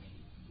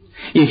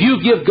 if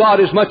you give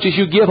God as much as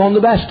you give on the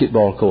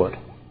basketball court,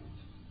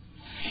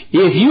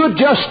 if you would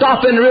just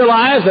stop and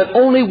realize that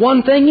only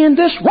one thing in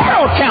this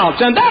world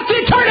counts, and that's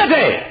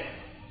eternity.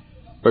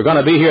 We're going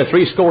to be here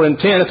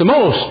 70 at the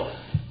most.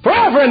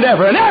 Forever and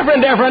ever and ever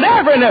and ever and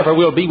ever and ever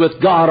we'll be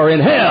with God or in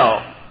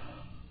hell.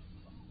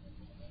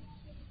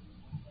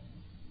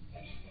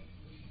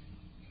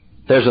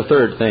 There's a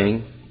third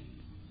thing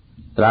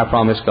that I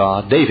promised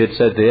God. David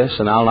said this,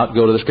 and I'll not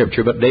go to the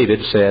Scripture, but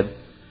David said,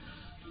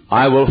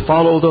 I will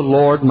follow the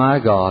Lord my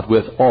God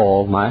with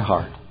all my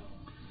heart.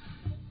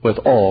 With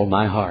all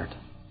my heart.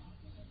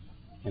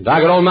 And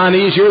I got on my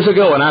knees years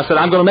ago and I said,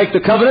 I'm going to make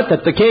the covenant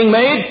that the king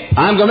made.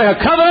 I'm going to make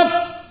a covenant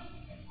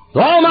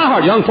with all my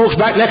heart. Young folks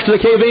back next to the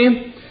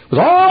K-beam, with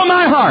all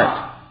my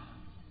heart,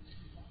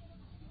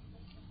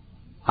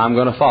 I'm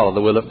going to follow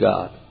the will of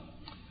God.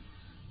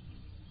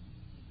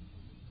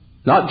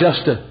 Not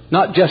just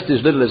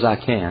as little as I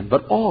can,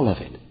 but all of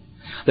it.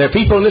 There are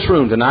people in this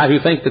room tonight who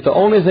think that the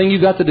only thing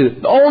you got to do,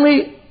 the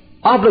only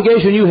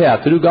obligation you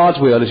have to do God's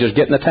will is just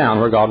get in the town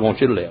where God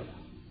wants you to live.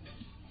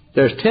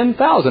 There's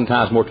 10,000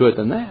 times more to it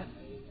than that.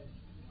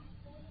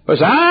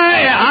 But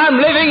I'm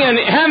living in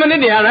Hammond,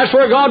 Indiana. That's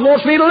where God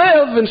wants me to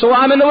live, and so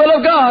I'm in the will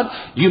of God.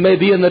 You may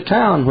be in the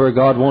town where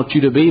God wants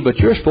you to be, but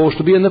you're supposed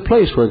to be in the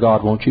place where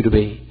God wants you to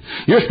be.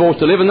 You're supposed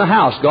to live in the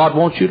house God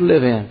wants you to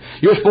live in.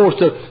 You're supposed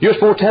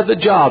to have the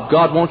job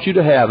God wants you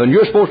to have. And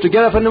you're supposed to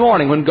get up in the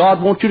morning when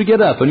God wants you to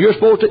get up. And you're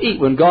supposed to eat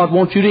when God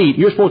wants you to eat.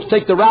 You're supposed to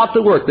take the route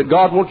to work that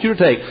God wants you to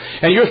take.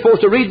 And you're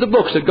supposed to read the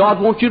books that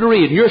God wants you to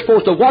read. And you're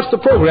supposed to watch the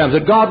programs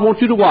that God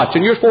wants you to watch.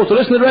 And you're supposed to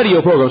listen to the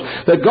radio programs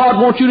that God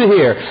wants you to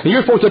hear. And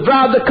you're supposed to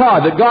drive the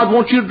car that God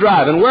wants you to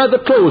drive. And wear the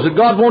clothes that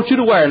God wants you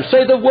to wear. And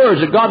say the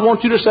words that God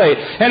wants you to say.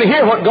 And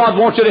hear what God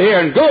wants you to hear.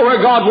 And go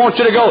where God wants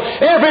you to go.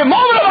 Every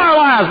moment of our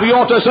lives we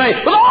ought to say,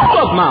 with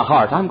all of my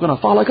heart, I'm going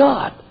to follow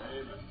God.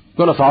 I'm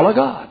going to follow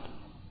God.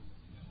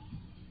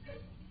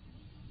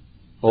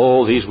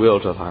 Oh, these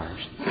wills of ours.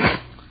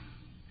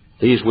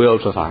 These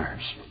wills of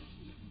ours.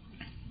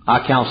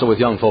 I counsel with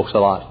young folks a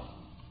lot.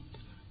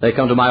 They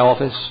come to my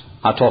office.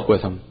 I talk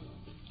with them.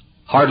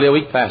 Hardly a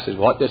week passes.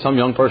 What some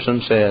young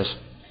person says,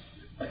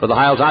 Brother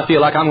Hiles, I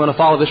feel like I'm going to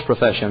follow this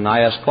profession.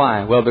 I ask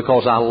why. Well,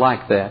 because I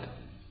like that.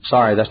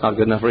 Sorry, that's not a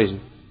good enough reason.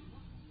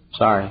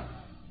 Sorry.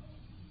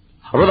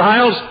 Brother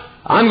Hiles,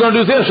 I'm going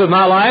to do this with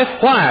my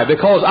life. Why?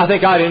 Because I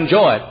think I'd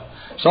enjoy it.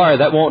 Sorry,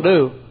 that won't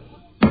do.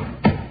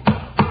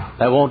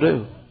 That won't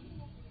do.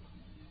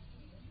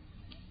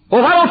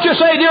 Well, why don't you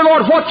say, dear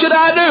Lord, what should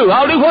I do?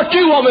 I'll do what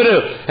you want me to do.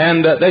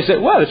 And they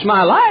said, well, it's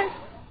my life.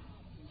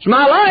 It's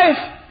my life.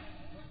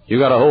 You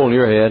got a hole in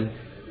your head.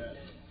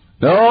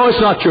 No, it's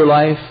not your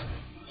life.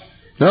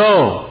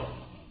 No.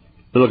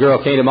 Little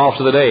girl came to my office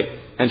the other day,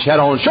 and she had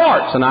on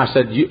shorts. And I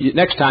said,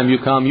 next time you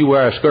come, you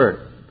wear a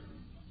skirt.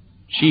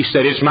 She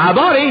said, it's my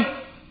body.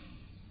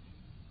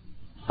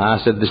 I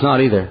said, it's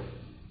not either.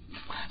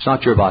 It's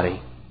not your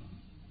body.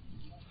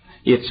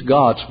 It's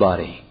God's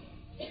body.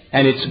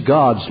 And it's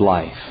God's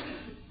life.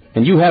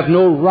 And you have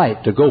no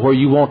right to go where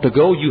you want to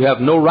go. You have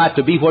no right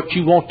to be what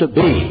you want to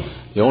be.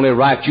 The only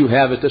right you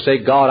have is to say,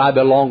 God, I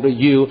belong to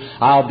you.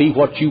 I'll be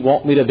what you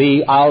want me to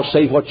be. I'll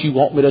say what you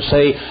want me to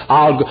say.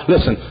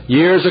 Listen,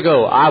 years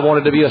ago, I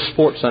wanted to be a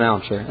sports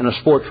announcer and a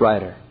sports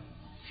writer.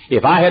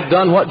 If I had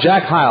done what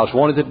Jack Hiles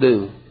wanted to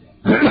do,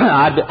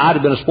 I'd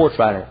have been a sports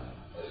writer.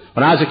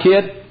 When I was a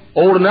kid,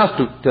 old enough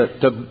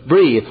to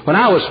breathe. When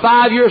I was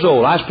 5 years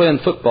old, I was playing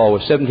football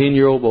with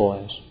 17-year-old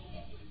boys.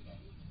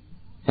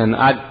 And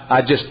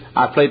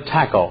I played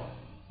tackle.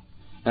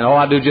 And all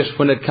I do just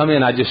when they'd come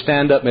in, I'd just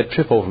stand up and they'd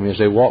trip over me as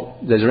they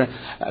walked.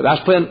 I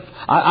was playing,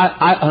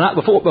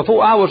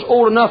 before I was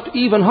old enough to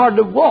even hard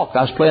to walk,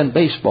 I was playing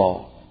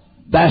baseball,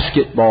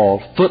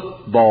 basketball,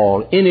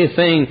 football,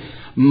 anything,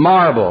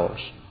 marbles,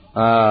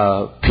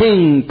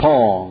 ping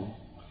pong,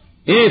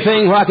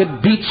 anything where I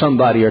could beat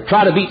somebody or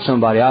try to beat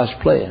somebody, I was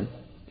playing.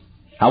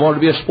 I wanted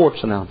to be a sports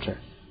announcer.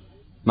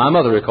 My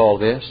mother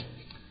recalled this.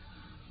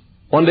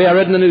 One day I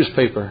read in the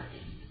newspaper,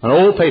 an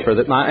old paper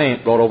that my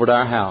aunt brought over to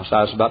our house.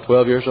 I was about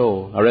 12 years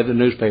old. I read the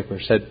newspaper.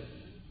 Said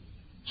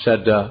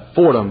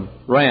Fordham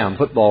Ram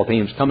football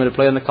teams coming to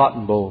play in the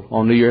Cotton Bowl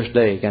on New Year's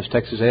Day against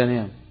Texas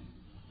A&M.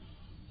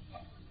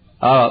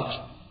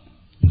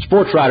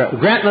 Sports writer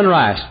Grantland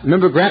Rice.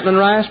 Remember Grantland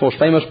Rice, most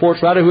famous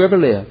sports writer who ever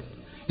lived,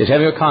 is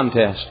having a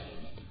contest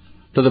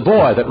to the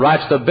boy that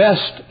writes the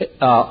best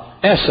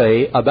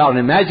essay about an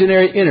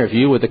imaginary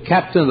interview with the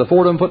captain of the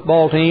Fordham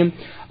football team.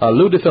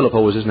 Lou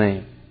DeFilippo was his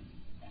name.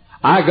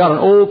 I got an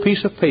old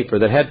piece of paper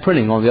that had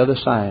printing on the other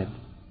side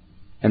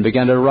and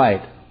began to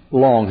write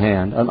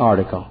longhand an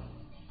article.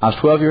 I was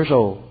 12 years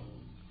old.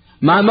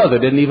 My mother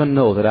didn't even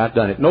know that I'd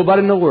done it.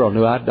 Nobody in the world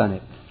knew I'd done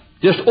it.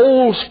 Just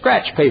old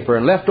scratch paper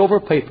and leftover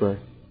paper,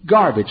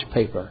 garbage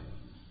paper.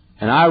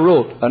 And I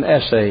wrote an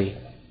essay.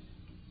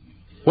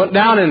 Went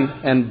down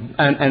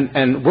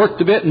and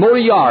worked a bit, mowed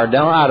a yard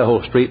down on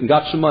Idaho Street and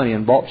got some money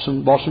and bought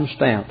some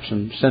stamps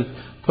and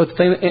put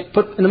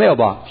in the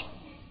mailbox.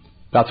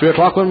 About 3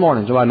 o'clock one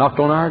morning, somebody knocked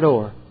on our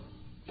door.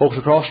 Folks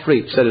across the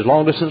street said his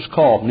long-distance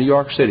call from New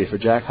York City for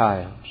Jack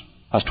Hiles.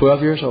 I was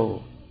 12 years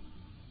old.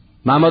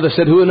 My mother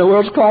said, who in the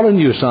world's calling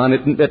you, son,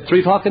 at 3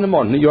 o'clock in the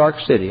morning, New York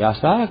City? I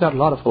said, I got a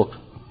lot of folks.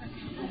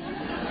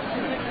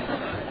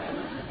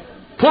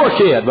 Poor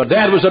kid, but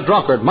Dad was a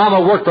drunkard.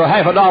 Mama worked for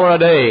 $half a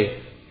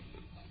day.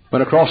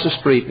 Went across the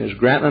street, and it was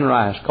Grantland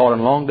Rice calling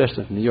long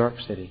distance from New York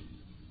City.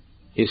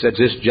 He said, is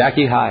this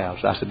Jackie Hiles?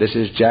 I said, this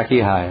is Jackie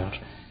Hiles.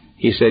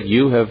 He said,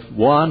 you have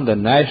won the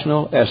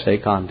National Essay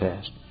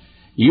Contest.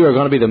 You are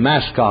going to be the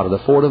mascot of the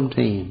Fordham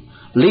team.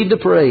 Lead the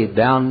parade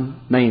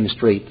down Main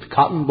Street, the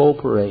Cotton Bowl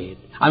Parade.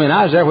 I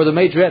was there where the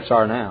majorettes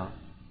are now.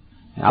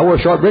 I wore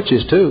short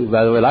breeches, too,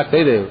 by the way, like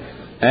they do.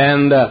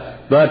 And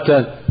but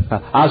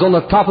I was on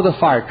the top of the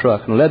fire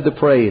truck and led the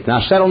parade. And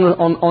I sat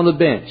on the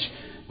bench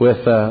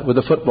with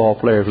the football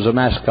players as a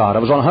mascot. I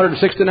was on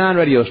 169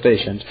 radio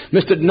stations.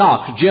 Mr.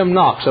 Knox, Jim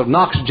Knox of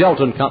Knox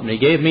Gelatin Company,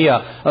 gave me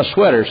a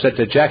sweater said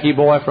to Jackie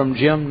Boy from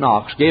Jim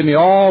Knox. Gave me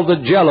all the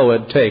Jell-O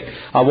it'd take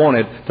I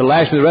wanted to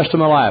last me the rest of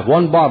my life.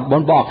 One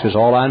box is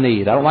all I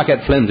need. I don't like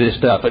that flimsy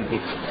stuff. I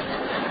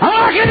don't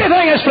like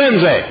anything that's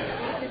flimsy.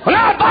 When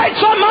I bite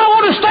something, I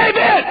want to stay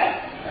bit.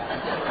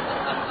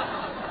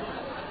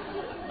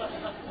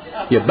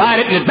 You bite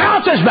it and it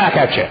bounces back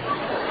at you.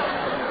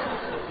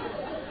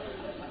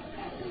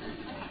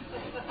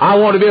 I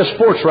want to be a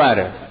sports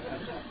writer.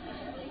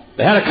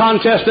 They had a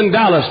contest in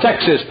Dallas,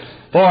 Texas,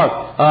 for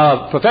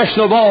a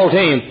professional ball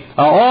team.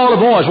 All the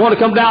boys wanted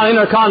to come down in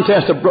their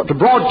contest to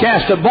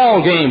broadcast a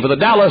ball game for the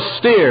Dallas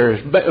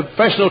Steers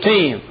professional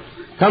team.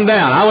 Come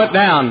down. I went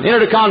down,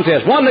 entered a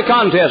contest, won the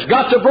contest,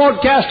 got to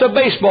broadcast a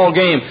baseball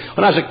game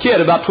when I was a kid,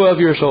 about 12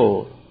 years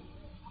old.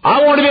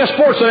 I wanted to be a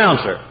sports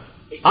announcer.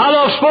 I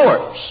love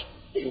sports.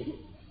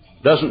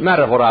 Doesn't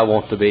matter what I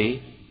want to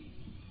be.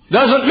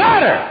 Doesn't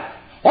matter.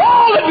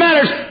 All that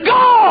matters,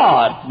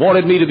 God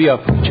wanted me to be a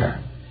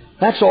preacher.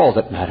 That's all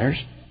that matters.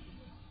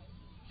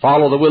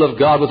 Follow the will of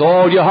God with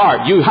all your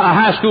heart. You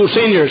high school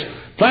seniors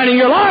planning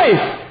your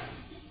life.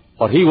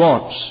 What He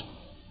wants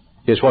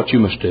is what you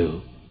must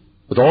do.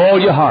 With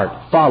all your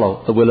heart,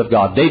 follow the will of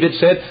God. David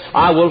said,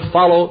 I will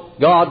follow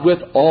God with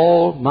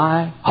all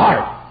my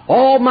heart.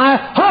 All my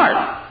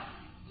heart.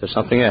 There's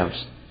something else.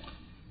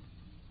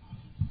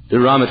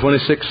 Deuteronomy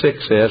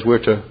 26:6 says we're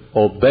to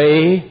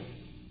obey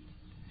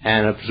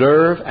and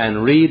observe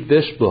and read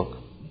this book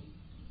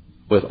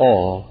with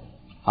all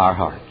our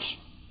hearts.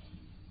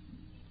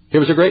 Here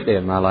was a great day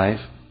in my life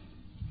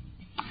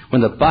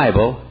when the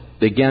Bible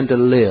began to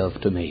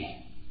live to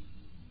me.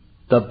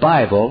 The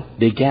Bible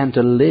began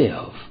to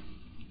live.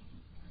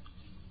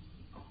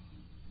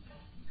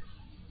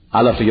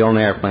 I love to get on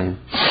an airplane.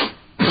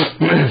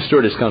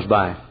 Stewardess comes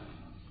by.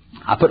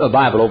 I put a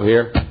Bible over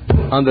here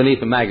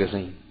underneath a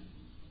magazine.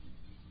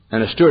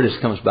 And a stewardess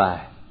comes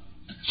by.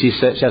 She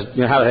says,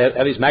 you know how they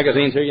have these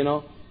magazines here, you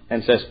know?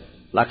 And says,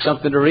 like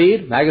something to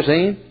read?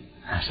 Magazine?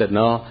 I said,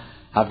 no,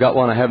 I've got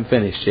one I haven't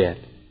finished yet.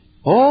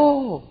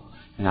 Oh!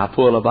 And I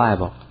pull a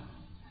Bible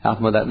out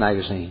from that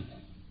magazine.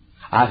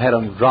 I've had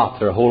them drop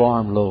their whole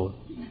arm load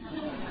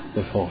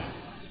before.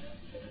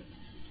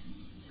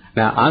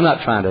 Now, I'm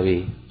not trying to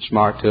be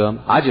smart to them.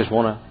 I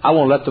want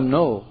to let them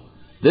know,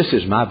 this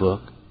is my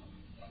book.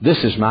 This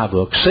is my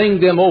book.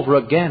 Sing them over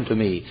again to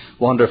me,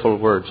 wonderful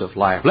words of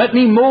life. Let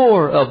me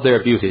more of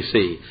their beauty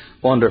see,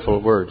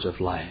 wonderful words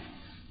of life.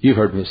 You've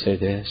heard me say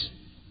this.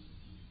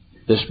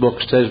 This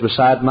book stays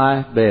beside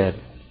my bed.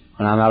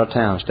 When I'm out of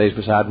town, it stays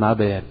beside my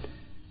bed.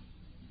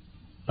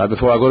 Right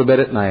before I go to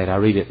bed at night, I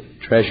read it.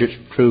 Treasure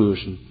its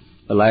truths. And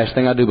the last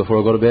thing I do before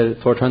I go to bed,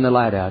 before I turn the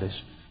light out, is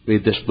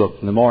read this book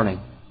in the morning.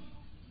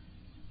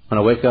 When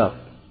I wake up,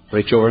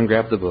 reach over and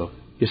grab the book.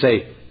 You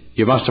say,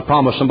 you must have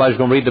promised somebody's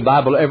going to read the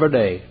Bible every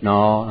day.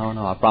 No.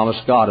 I promise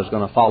God is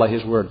going to follow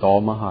His Word with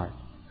all my heart.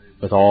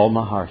 With all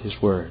my heart, His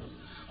Word.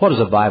 What does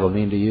the Bible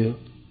mean to you?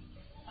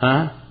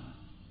 Huh?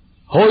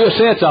 Oh, you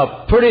say it's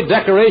a pretty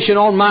decoration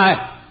on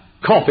my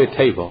coffee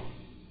table.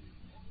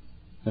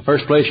 In the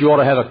first place, you ought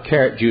to have a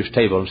carrot juice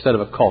table instead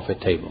of a coffee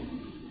table.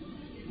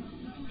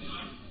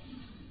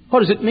 What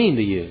does it mean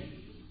to you?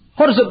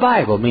 What does the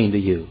Bible mean to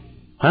you?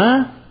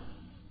 Huh?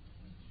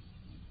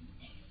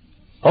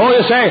 Oh,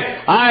 you say,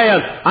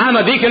 I'm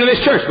a deacon in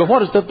this church, but what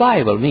does the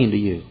Bible mean to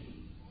you?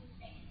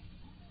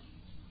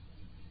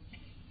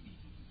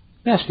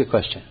 Let me ask you a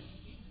question.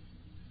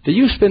 Do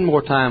you spend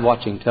more time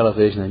watching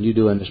television than you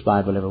do in this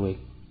Bible every week?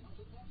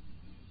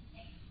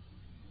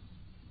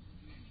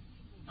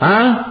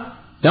 Huh?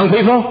 Young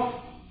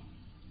people?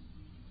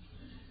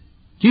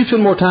 Do you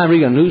spend more time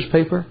reading a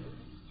newspaper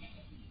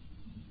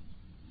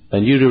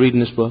than you do reading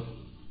this book?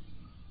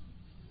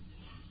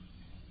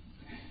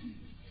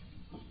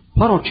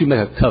 Why don't you make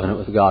a covenant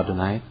with God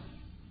tonight?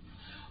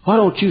 Why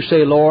don't you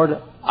say, Lord,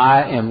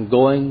 I am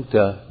going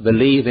to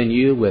believe in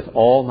you with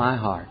all my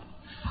heart.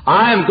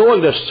 I am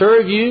going to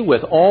serve you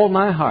with all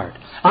my heart.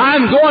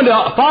 I'm going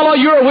to follow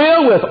your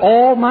will with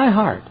all my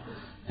heart.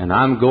 And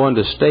I'm going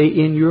to stay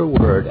in your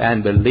word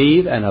and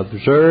believe and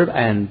observe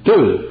and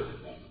do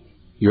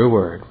your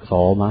word with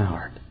all my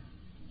heart.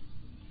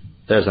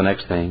 There's the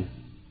next thing.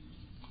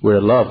 We're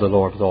to love the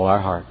Lord with all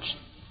our hearts.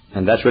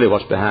 And that's really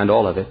what's behind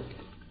all of it.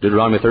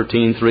 Deuteronomy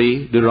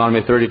 13:3,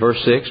 Deuteronomy 30, verse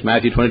 6,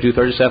 Matthew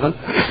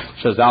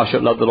 22:37 says, Thou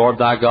shalt love the Lord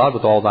thy God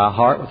with all thy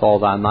heart, with all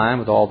thy mind,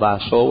 with all thy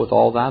soul, with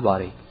all thy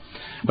body.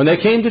 When they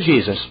came to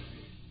Jesus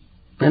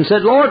and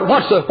said, Lord,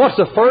 what's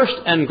the first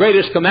and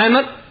greatest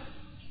commandment?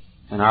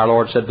 And our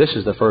Lord said, This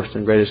is the first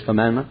and greatest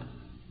commandment.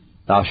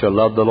 Thou shalt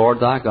love the Lord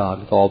thy God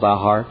with all thy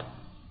heart,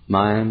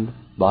 mind,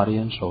 body,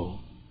 and soul.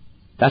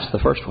 That's the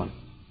first one.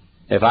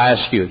 If I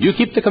ask you, you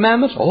keep the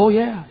commandments? Oh,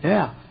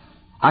 yeah.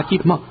 I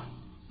keep them.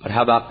 But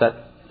how about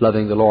that?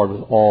 Loving the Lord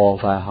with all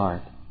thy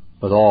heart,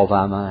 with all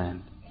thy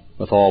mind,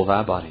 with all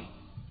thy body,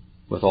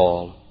 with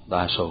all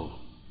thy soul.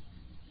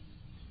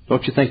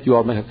 Don't you think you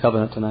ought to make a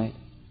covenant tonight?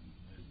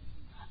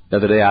 The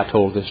other day I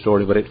told this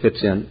story, but it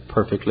fits in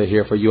perfectly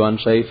here for you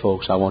unsaved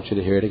folks. I want you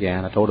to hear it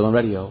again. I told it on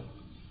radio.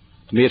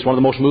 To me, it's one of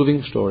the most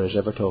moving stories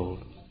ever told.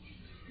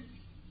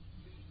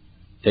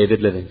 David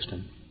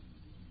Livingstone,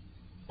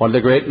 one of the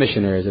great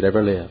missionaries that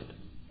ever lived.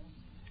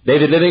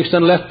 David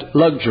Livingstone left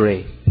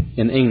luxury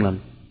in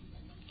England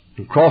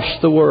and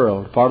crossed the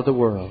world, part of the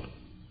world,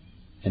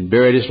 and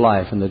buried his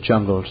life in the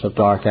jungles of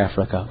dark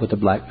Africa with the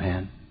black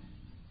man.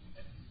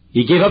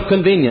 He gave up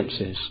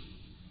conveniences,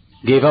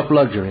 gave up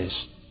luxuries,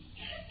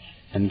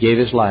 and gave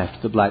his life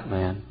to the black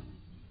man.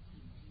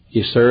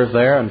 He served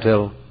there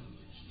until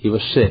he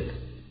was sick.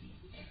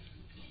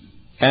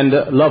 and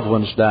loved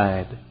ones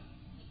died.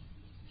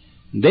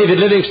 David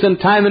Livingstone,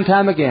 time and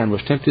time again,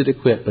 was tempted to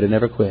quit, but he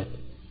never quit.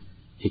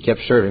 He kept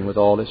serving with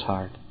all his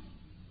heart.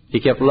 He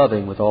kept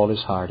loving with all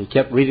his heart. He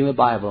kept reading the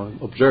Bible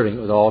and observing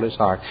it with all his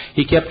heart.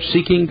 He kept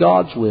seeking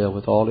God's will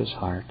with all his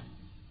heart.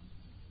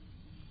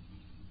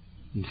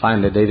 And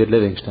finally, David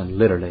Livingstone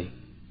literally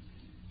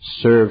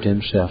served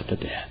himself to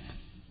death.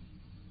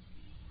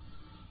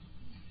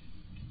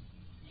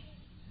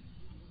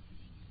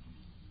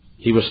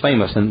 He was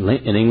famous in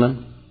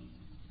England.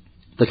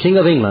 The King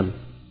of England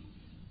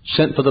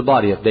sent for the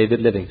body of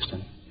David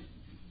Livingstone.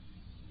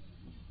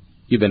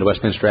 You've been to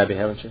Westminster Abbey,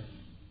 haven't you?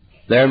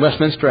 There in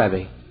Westminster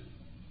Abbey,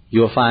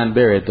 you'll find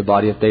buried the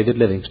body of David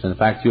Livingstone. In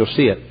fact, you'll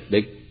see it,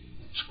 big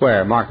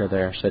square marker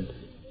there, said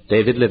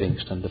David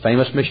Livingstone, the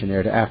famous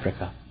missionary to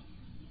Africa.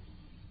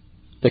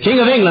 The King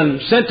of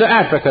England sent to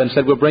Africa and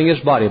said, we'll bring his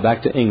body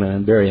back to England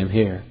and bury him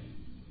here.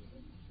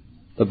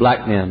 The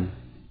black men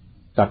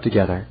got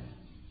together,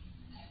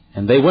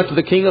 and they went to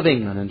the King of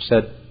England and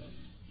said,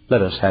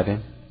 let us have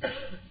him.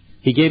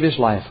 He gave his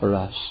life for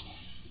us.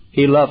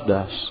 He loved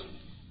us.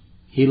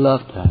 He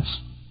loved us.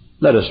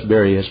 Let us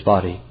bury his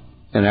body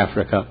in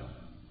Africa.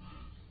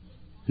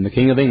 And the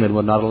King of England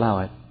would not allow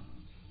it.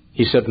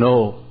 He said,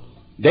 no,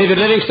 David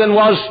Livingstone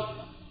was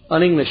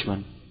an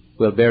Englishman.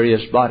 We'll bury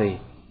his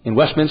body in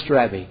Westminster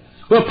Abbey.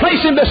 We'll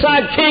place him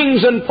beside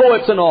kings and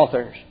poets and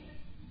authors.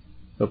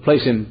 We'll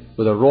place him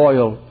with a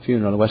royal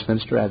funeral in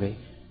Westminster Abbey.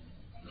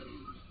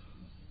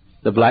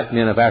 The black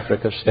men of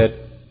Africa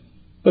said,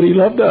 but he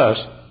loved us.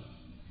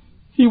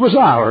 He was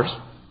ours.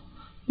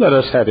 Let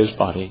us have his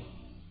body.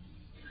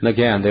 And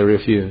again they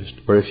refused.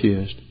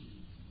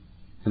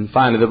 And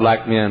finally the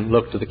black men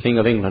looked to the King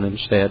of England and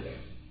said,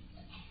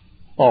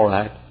 all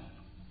right,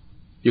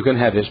 you can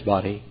have his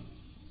body,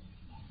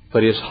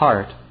 but his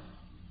heart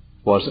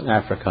was in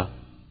Africa.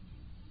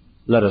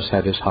 Let us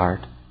have his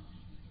heart.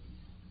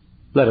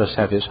 Let us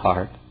have his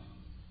heart.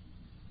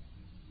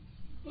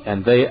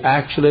 And they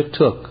actually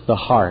took the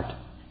heart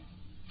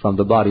from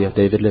the body of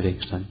David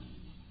Livingstone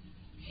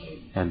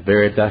and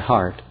buried that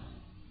heart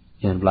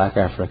in black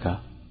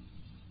Africa.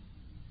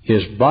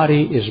 His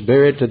body is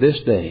buried to this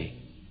day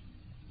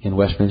in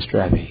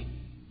Westminster Abbey,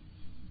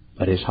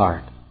 but his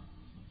heart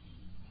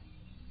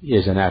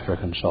is in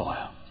African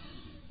soil.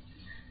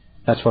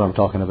 That's what I'm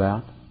talking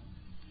about.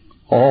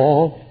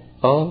 All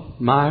of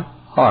my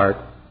heart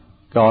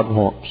God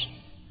wants.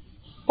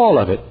 All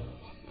of it.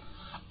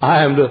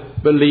 I am to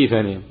believe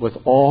in Him with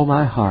all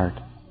my heart.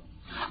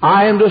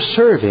 I am to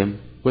serve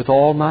Him with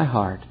all my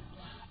heart.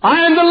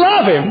 I am to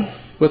love Him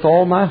with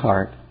all my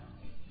heart.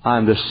 I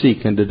am to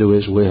seek and to do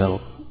His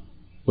will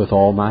with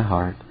all my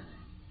heart.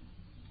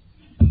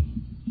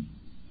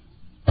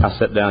 I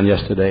sat down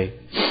yesterday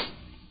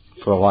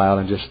for a while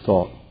and just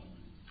thought.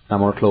 I'm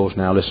going to close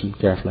now. Listen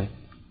carefully.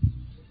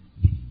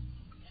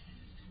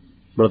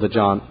 Brother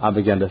John, I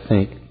began to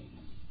think.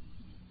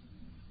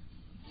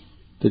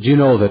 Did you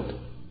know that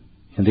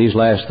in these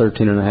last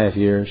 13 and a half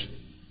years,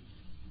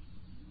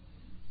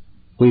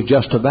 we've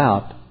just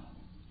about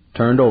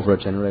turned over a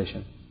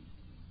generation?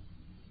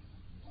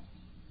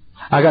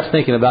 I got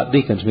thinking about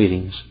deacons'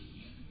 meetings.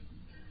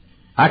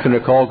 I can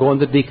recall going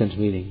to deacons'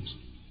 meetings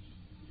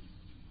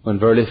when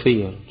Burley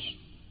Fields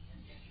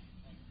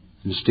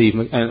and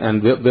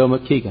Bill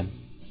McKeegan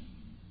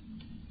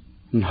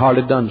and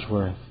Harley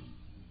Dunsworth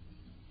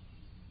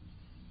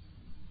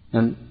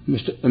and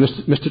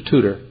Mr.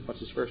 Tudor. What's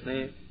his first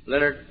name?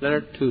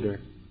 Leonard Tudor.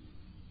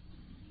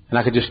 And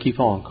I could just keep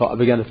on. I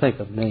began to think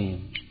of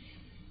names.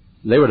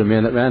 They were the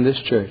men that ran this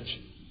church.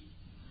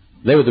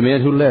 They were the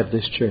men who led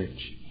this church.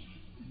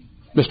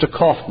 Mr.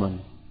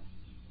 Kaufman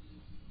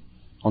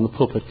on the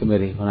pulpit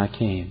committee when I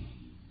came.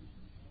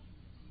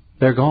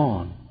 They're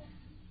gone.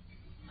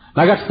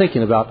 And I got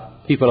thinking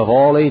about people of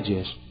all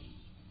ages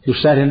who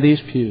sat in these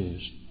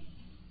pews.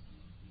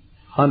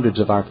 Hundreds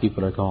of our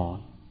people are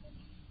gone.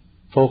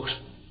 Folks,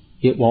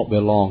 it won't be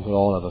long till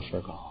all of us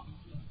are gone.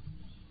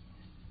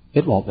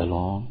 It won't be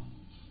long.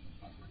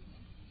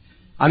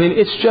 I mean,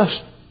 it's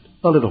just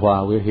a little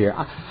while we're here.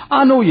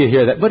 I know you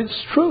hear that, but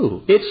it's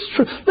true. It's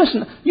true.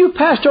 Listen, you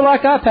pastor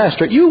like I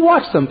pastor. You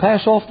watch them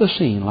pass off the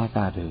scene like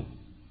I do.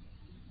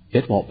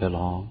 It won't be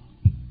long.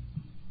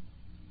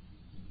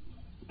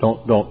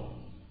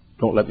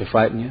 Don't let me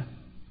frighten you.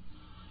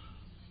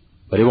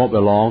 But it won't be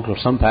long till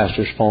some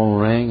pastor's phone will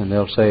ring and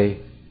they'll say,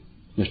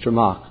 Mr.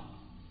 Mock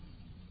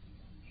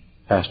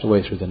passed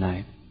away through the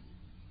night.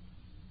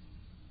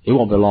 It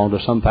won't be long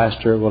till some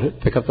pastor will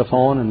pick up the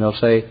phone and they'll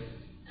say,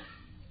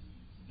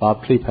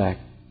 Bob Klepak,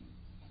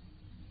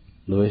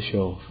 Louis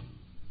Shove,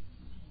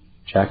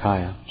 Jack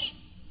Hyles.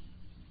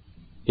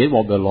 It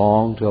won't be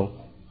long till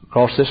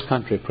across this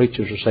country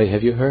preachers will say,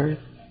 have you heard?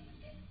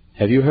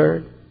 Have you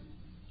heard?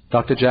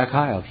 Dr. Jack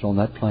Hyles on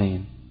that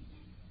plane.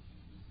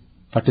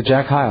 Dr.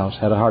 Jack Hyles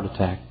had a heart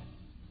attack.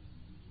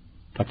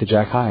 Dr.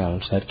 Jack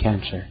Hyles had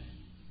cancer.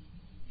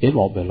 It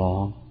won't be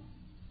long.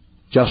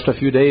 Just a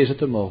few days at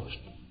the most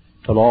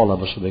till all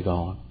of us will be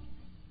gone.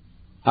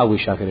 I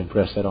wish I could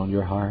impress that on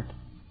your heart.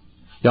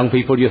 Young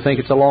people, you think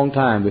it's a long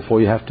time before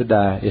you have to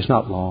die. It's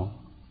not long.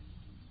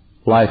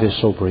 Life is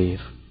so brief.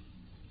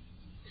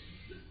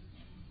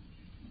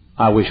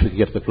 I wish we could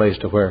get to the place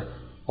to where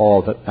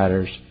all that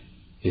matters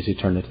is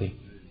eternity.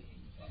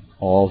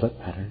 All that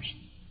matters.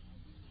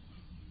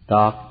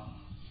 Doc,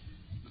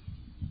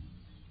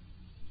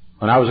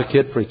 when I was a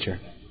kid preacher,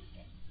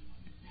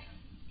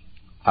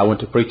 I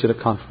went to preach at a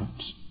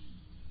conference.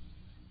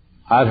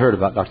 I'd heard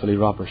about Dr. Lee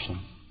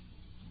Robertson.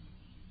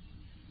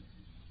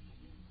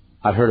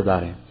 I'd heard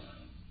about him.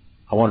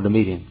 I wanted to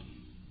meet him.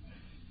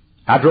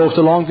 I drove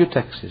to Longview,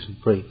 Texas and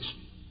preached.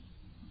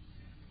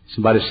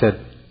 Somebody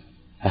said,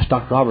 that's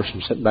Dr.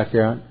 Robertson sitting back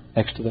there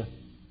next to the...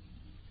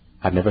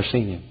 I'd never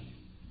seen him.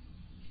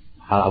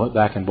 I went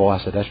back and I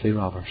said, that's Lee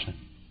Robertson.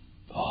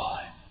 Boy.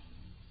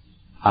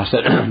 I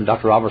said,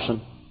 Dr. Robertson,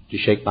 did you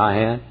shake my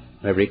hand?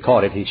 Whenever he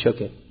caught it, he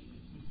shook it.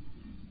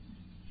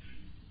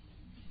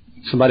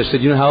 Somebody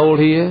said, you know how old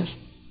he is?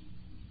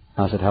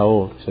 I said, how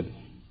old? He said,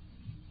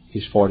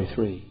 he's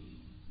 43.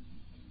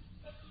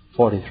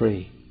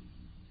 43.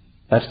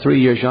 That's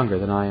 3 years younger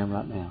than I am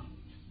right now.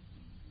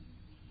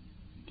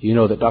 Do you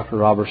know that Dr.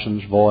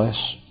 Robertson's voice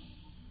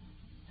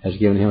has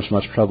given him so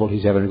much trouble,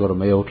 he's having to go to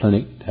Mayo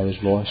Clinic to have his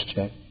voice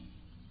checked?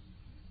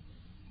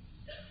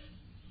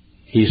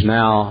 He's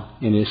now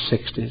in his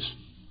 60s.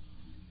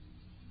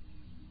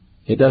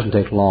 It doesn't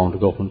take long to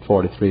go from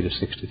 43 to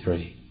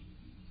 63.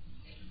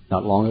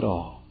 Not long at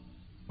all.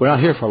 We're not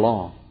here for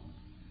long.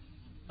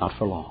 Not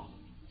for long.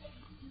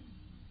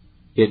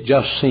 It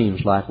just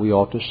seems like we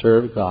ought to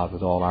serve God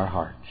with all our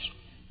hearts.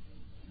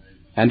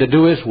 And to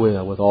do His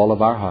will with all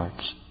of our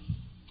hearts.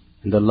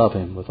 And to love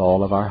Him with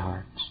all of our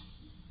hearts.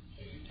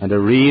 And to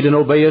read and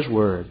obey His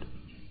Word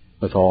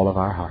with all of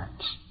our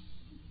hearts.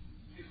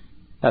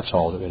 That's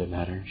all that really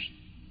matters.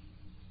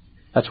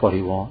 That's what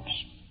He wants.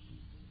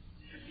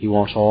 He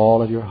wants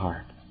all of your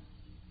heart.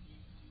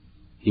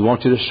 He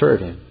wants you to serve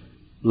Him,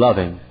 love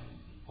Him,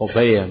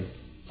 obey Him,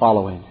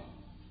 follow Him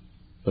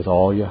with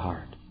all your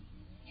heart.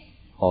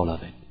 All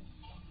of it.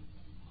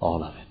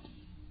 All of it.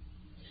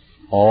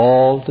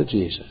 All to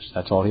Jesus.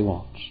 That's all He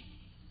wants.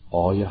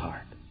 All your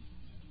heart.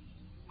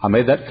 I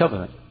made that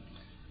covenant.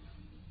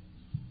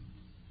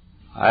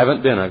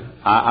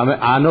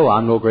 I know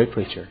I'm no great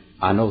preacher.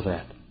 I know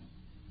that.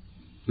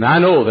 And I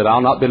know that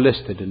I'll not be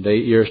listed in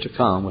years to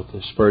come with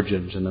the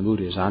Spurgeons and the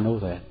Moody's. I know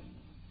that.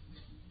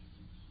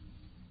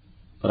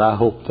 But I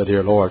hope the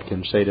dear Lord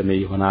can say to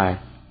me when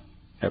I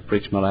have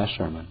preached my last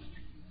sermon,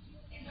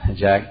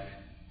 Jack,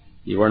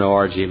 you were no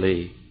R.G.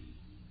 Lee.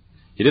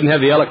 You didn't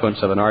have the eloquence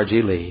of an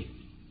R.G. Lee,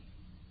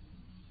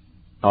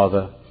 nor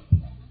the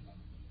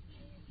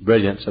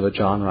brilliance of a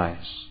John Rice,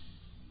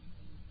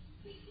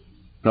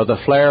 nor the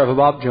flair of a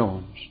Bob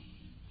Jones,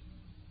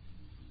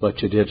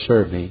 but you did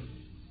serve me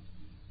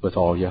with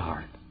all your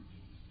heart.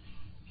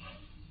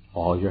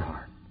 All your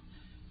heart.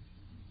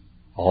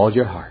 All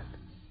your heart.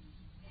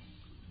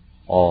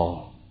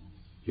 All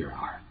your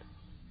heart.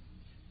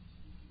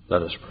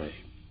 Let us pray.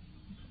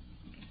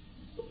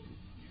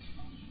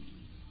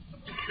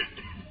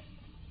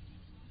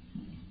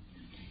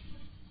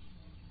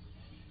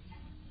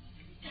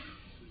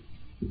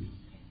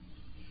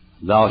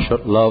 Thou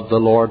shalt love the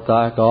Lord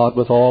thy God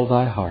with all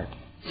thy heart.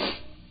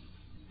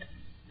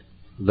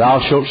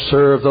 Thou shalt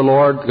serve the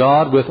Lord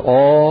God with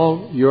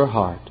all your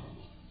heart.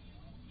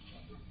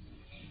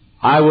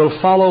 I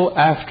will follow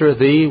after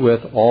thee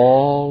with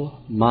all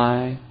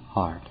my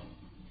heart.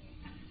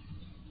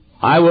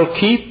 I will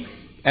keep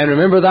and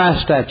remember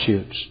thy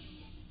statutes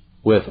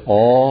with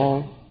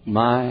all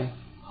my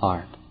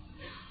heart.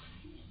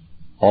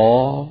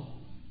 All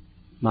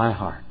my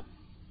heart.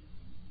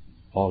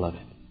 All of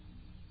it.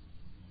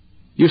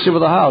 You say,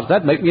 well, how's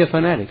that'd make me a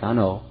fanatic? I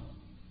know.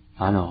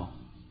 I know.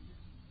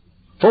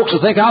 Folks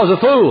will think I was a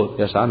fool.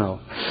 Yes, I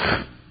know.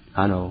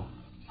 I know.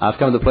 I've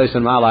come to the place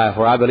in my life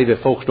where I believe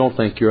if folks don't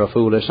think you're a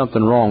fool, there's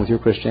something wrong with your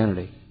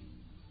Christianity.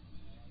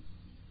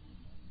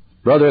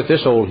 Brother, if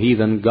this old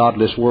heathen,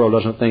 godless world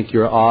doesn't think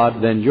you're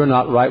odd, then you're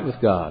not right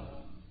with God.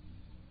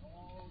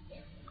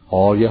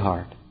 All your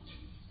heart.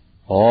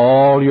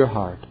 All your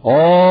heart.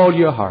 All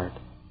your heart.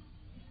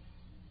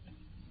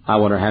 I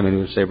wonder how many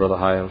would say, Brother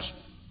Hiles,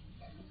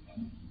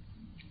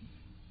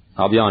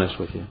 I'll be honest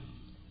with you.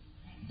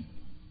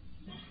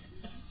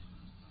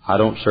 I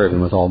don't serve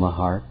Him with all my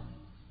heart.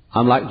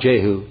 I'm like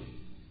Jehu.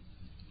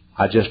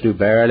 I just do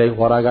barely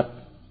what I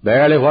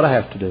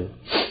have to do.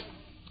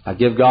 I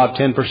give God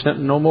 10%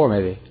 and no more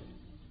maybe.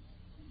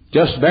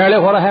 Just barely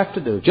what I have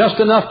to do. Just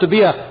enough to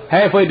be a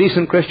halfway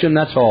decent Christian,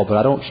 that's all. But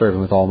I don't serve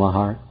Him with all my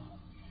heart.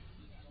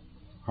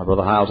 Or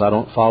Brother Hiles, I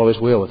don't follow His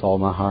will with all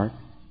my heart.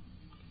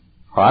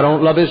 Or I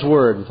don't love His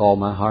Word with all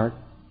my heart.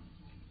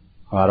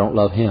 Or I don't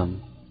love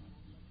Him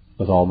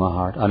with all my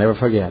heart. I never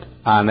forget.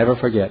 I never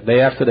forget. Day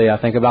after day I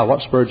think about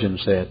what Spurgeon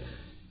said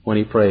when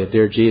he prayed,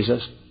 Dear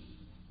Jesus,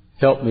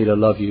 help me to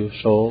love you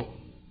so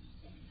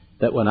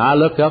that when I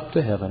look up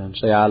to heaven and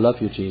say, I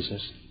love you,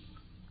 Jesus,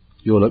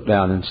 you'll look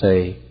down and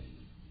say,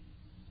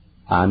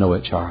 I know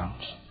it,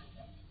 Charles.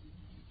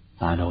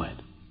 I know it.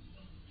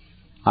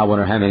 I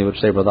wonder how many would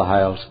say, Brother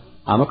Hiles,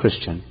 I'm a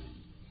Christian.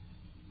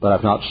 But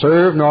I've not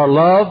served, nor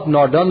loved,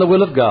 nor done the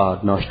will of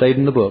God, nor stayed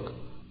in the book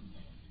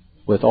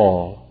with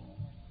all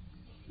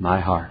my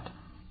heart.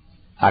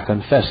 I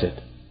confess it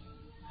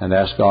and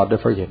ask God to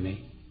forgive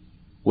me.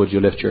 Would you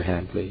lift your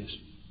hand, please?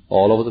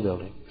 All over the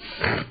building.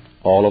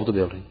 All over the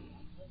building.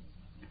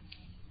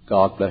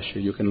 God bless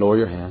you. You can lower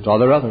your hands. Are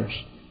there others?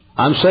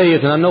 I'm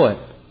saved and I know it,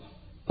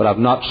 but I've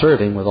not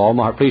served Him with all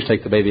my heart. Please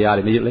take the baby out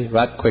immediately,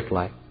 right quick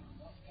like.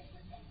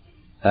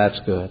 That's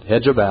good.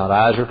 Heads are bowed,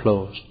 eyes are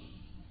closed.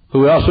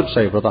 Who else would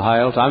say, Brother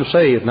Hiles, I'm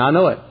saved and I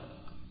know it,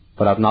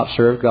 but I've not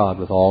served God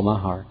with all my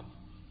heart?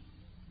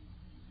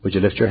 Would you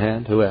lift your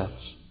hand? Who else?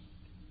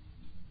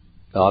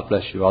 God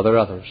bless you. Are there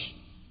others?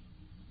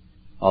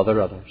 Are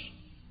there others?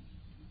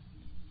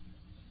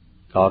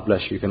 God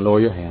bless you. You can lower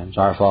your hands.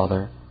 Our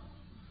Father,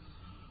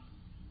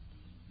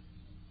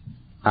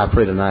 I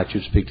pray tonight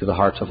you'd speak to the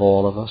hearts of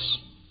all of us.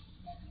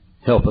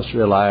 Help us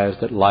realize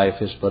that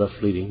life is but a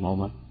fleeting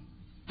moment.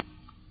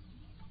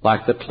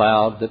 Like the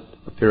cloud that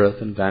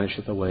appeareth and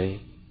vanisheth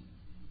away.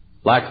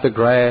 Like the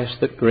grass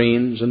that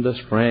greens in the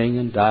spring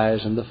and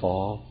dies in the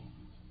fall.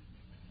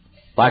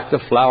 Like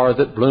the flower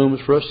that blooms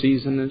for a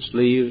season and its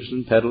leaves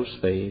and petals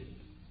fade.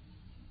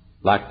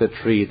 Like the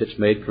tree that's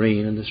made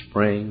green in the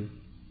spring,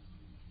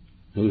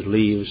 whose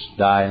leaves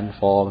die and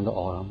fall in the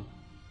autumn.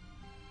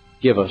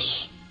 Give us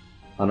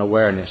an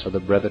awareness of the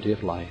brevity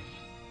of life,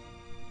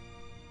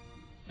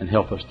 and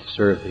help us to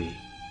serve Thee,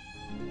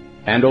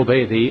 and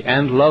obey Thee,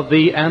 and love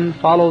Thee, and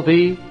follow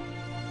Thee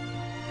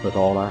with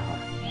all our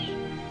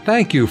hearts.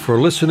 Thank you for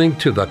listening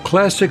to the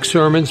Classic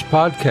Sermons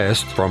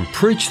podcast from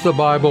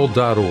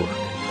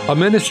PreachTheBible.org, a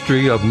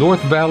ministry of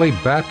North Valley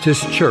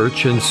Baptist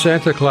Church in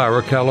Santa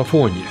Clara,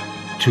 California.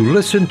 To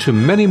listen to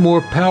many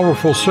more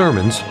powerful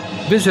sermons,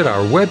 visit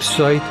our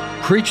website,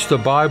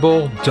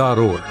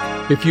 PreachTheBible.org.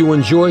 If you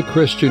enjoy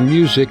Christian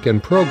music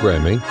and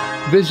programming,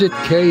 visit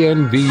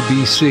knvbc.com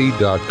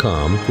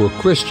for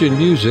Christian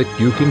music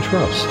you can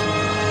trust.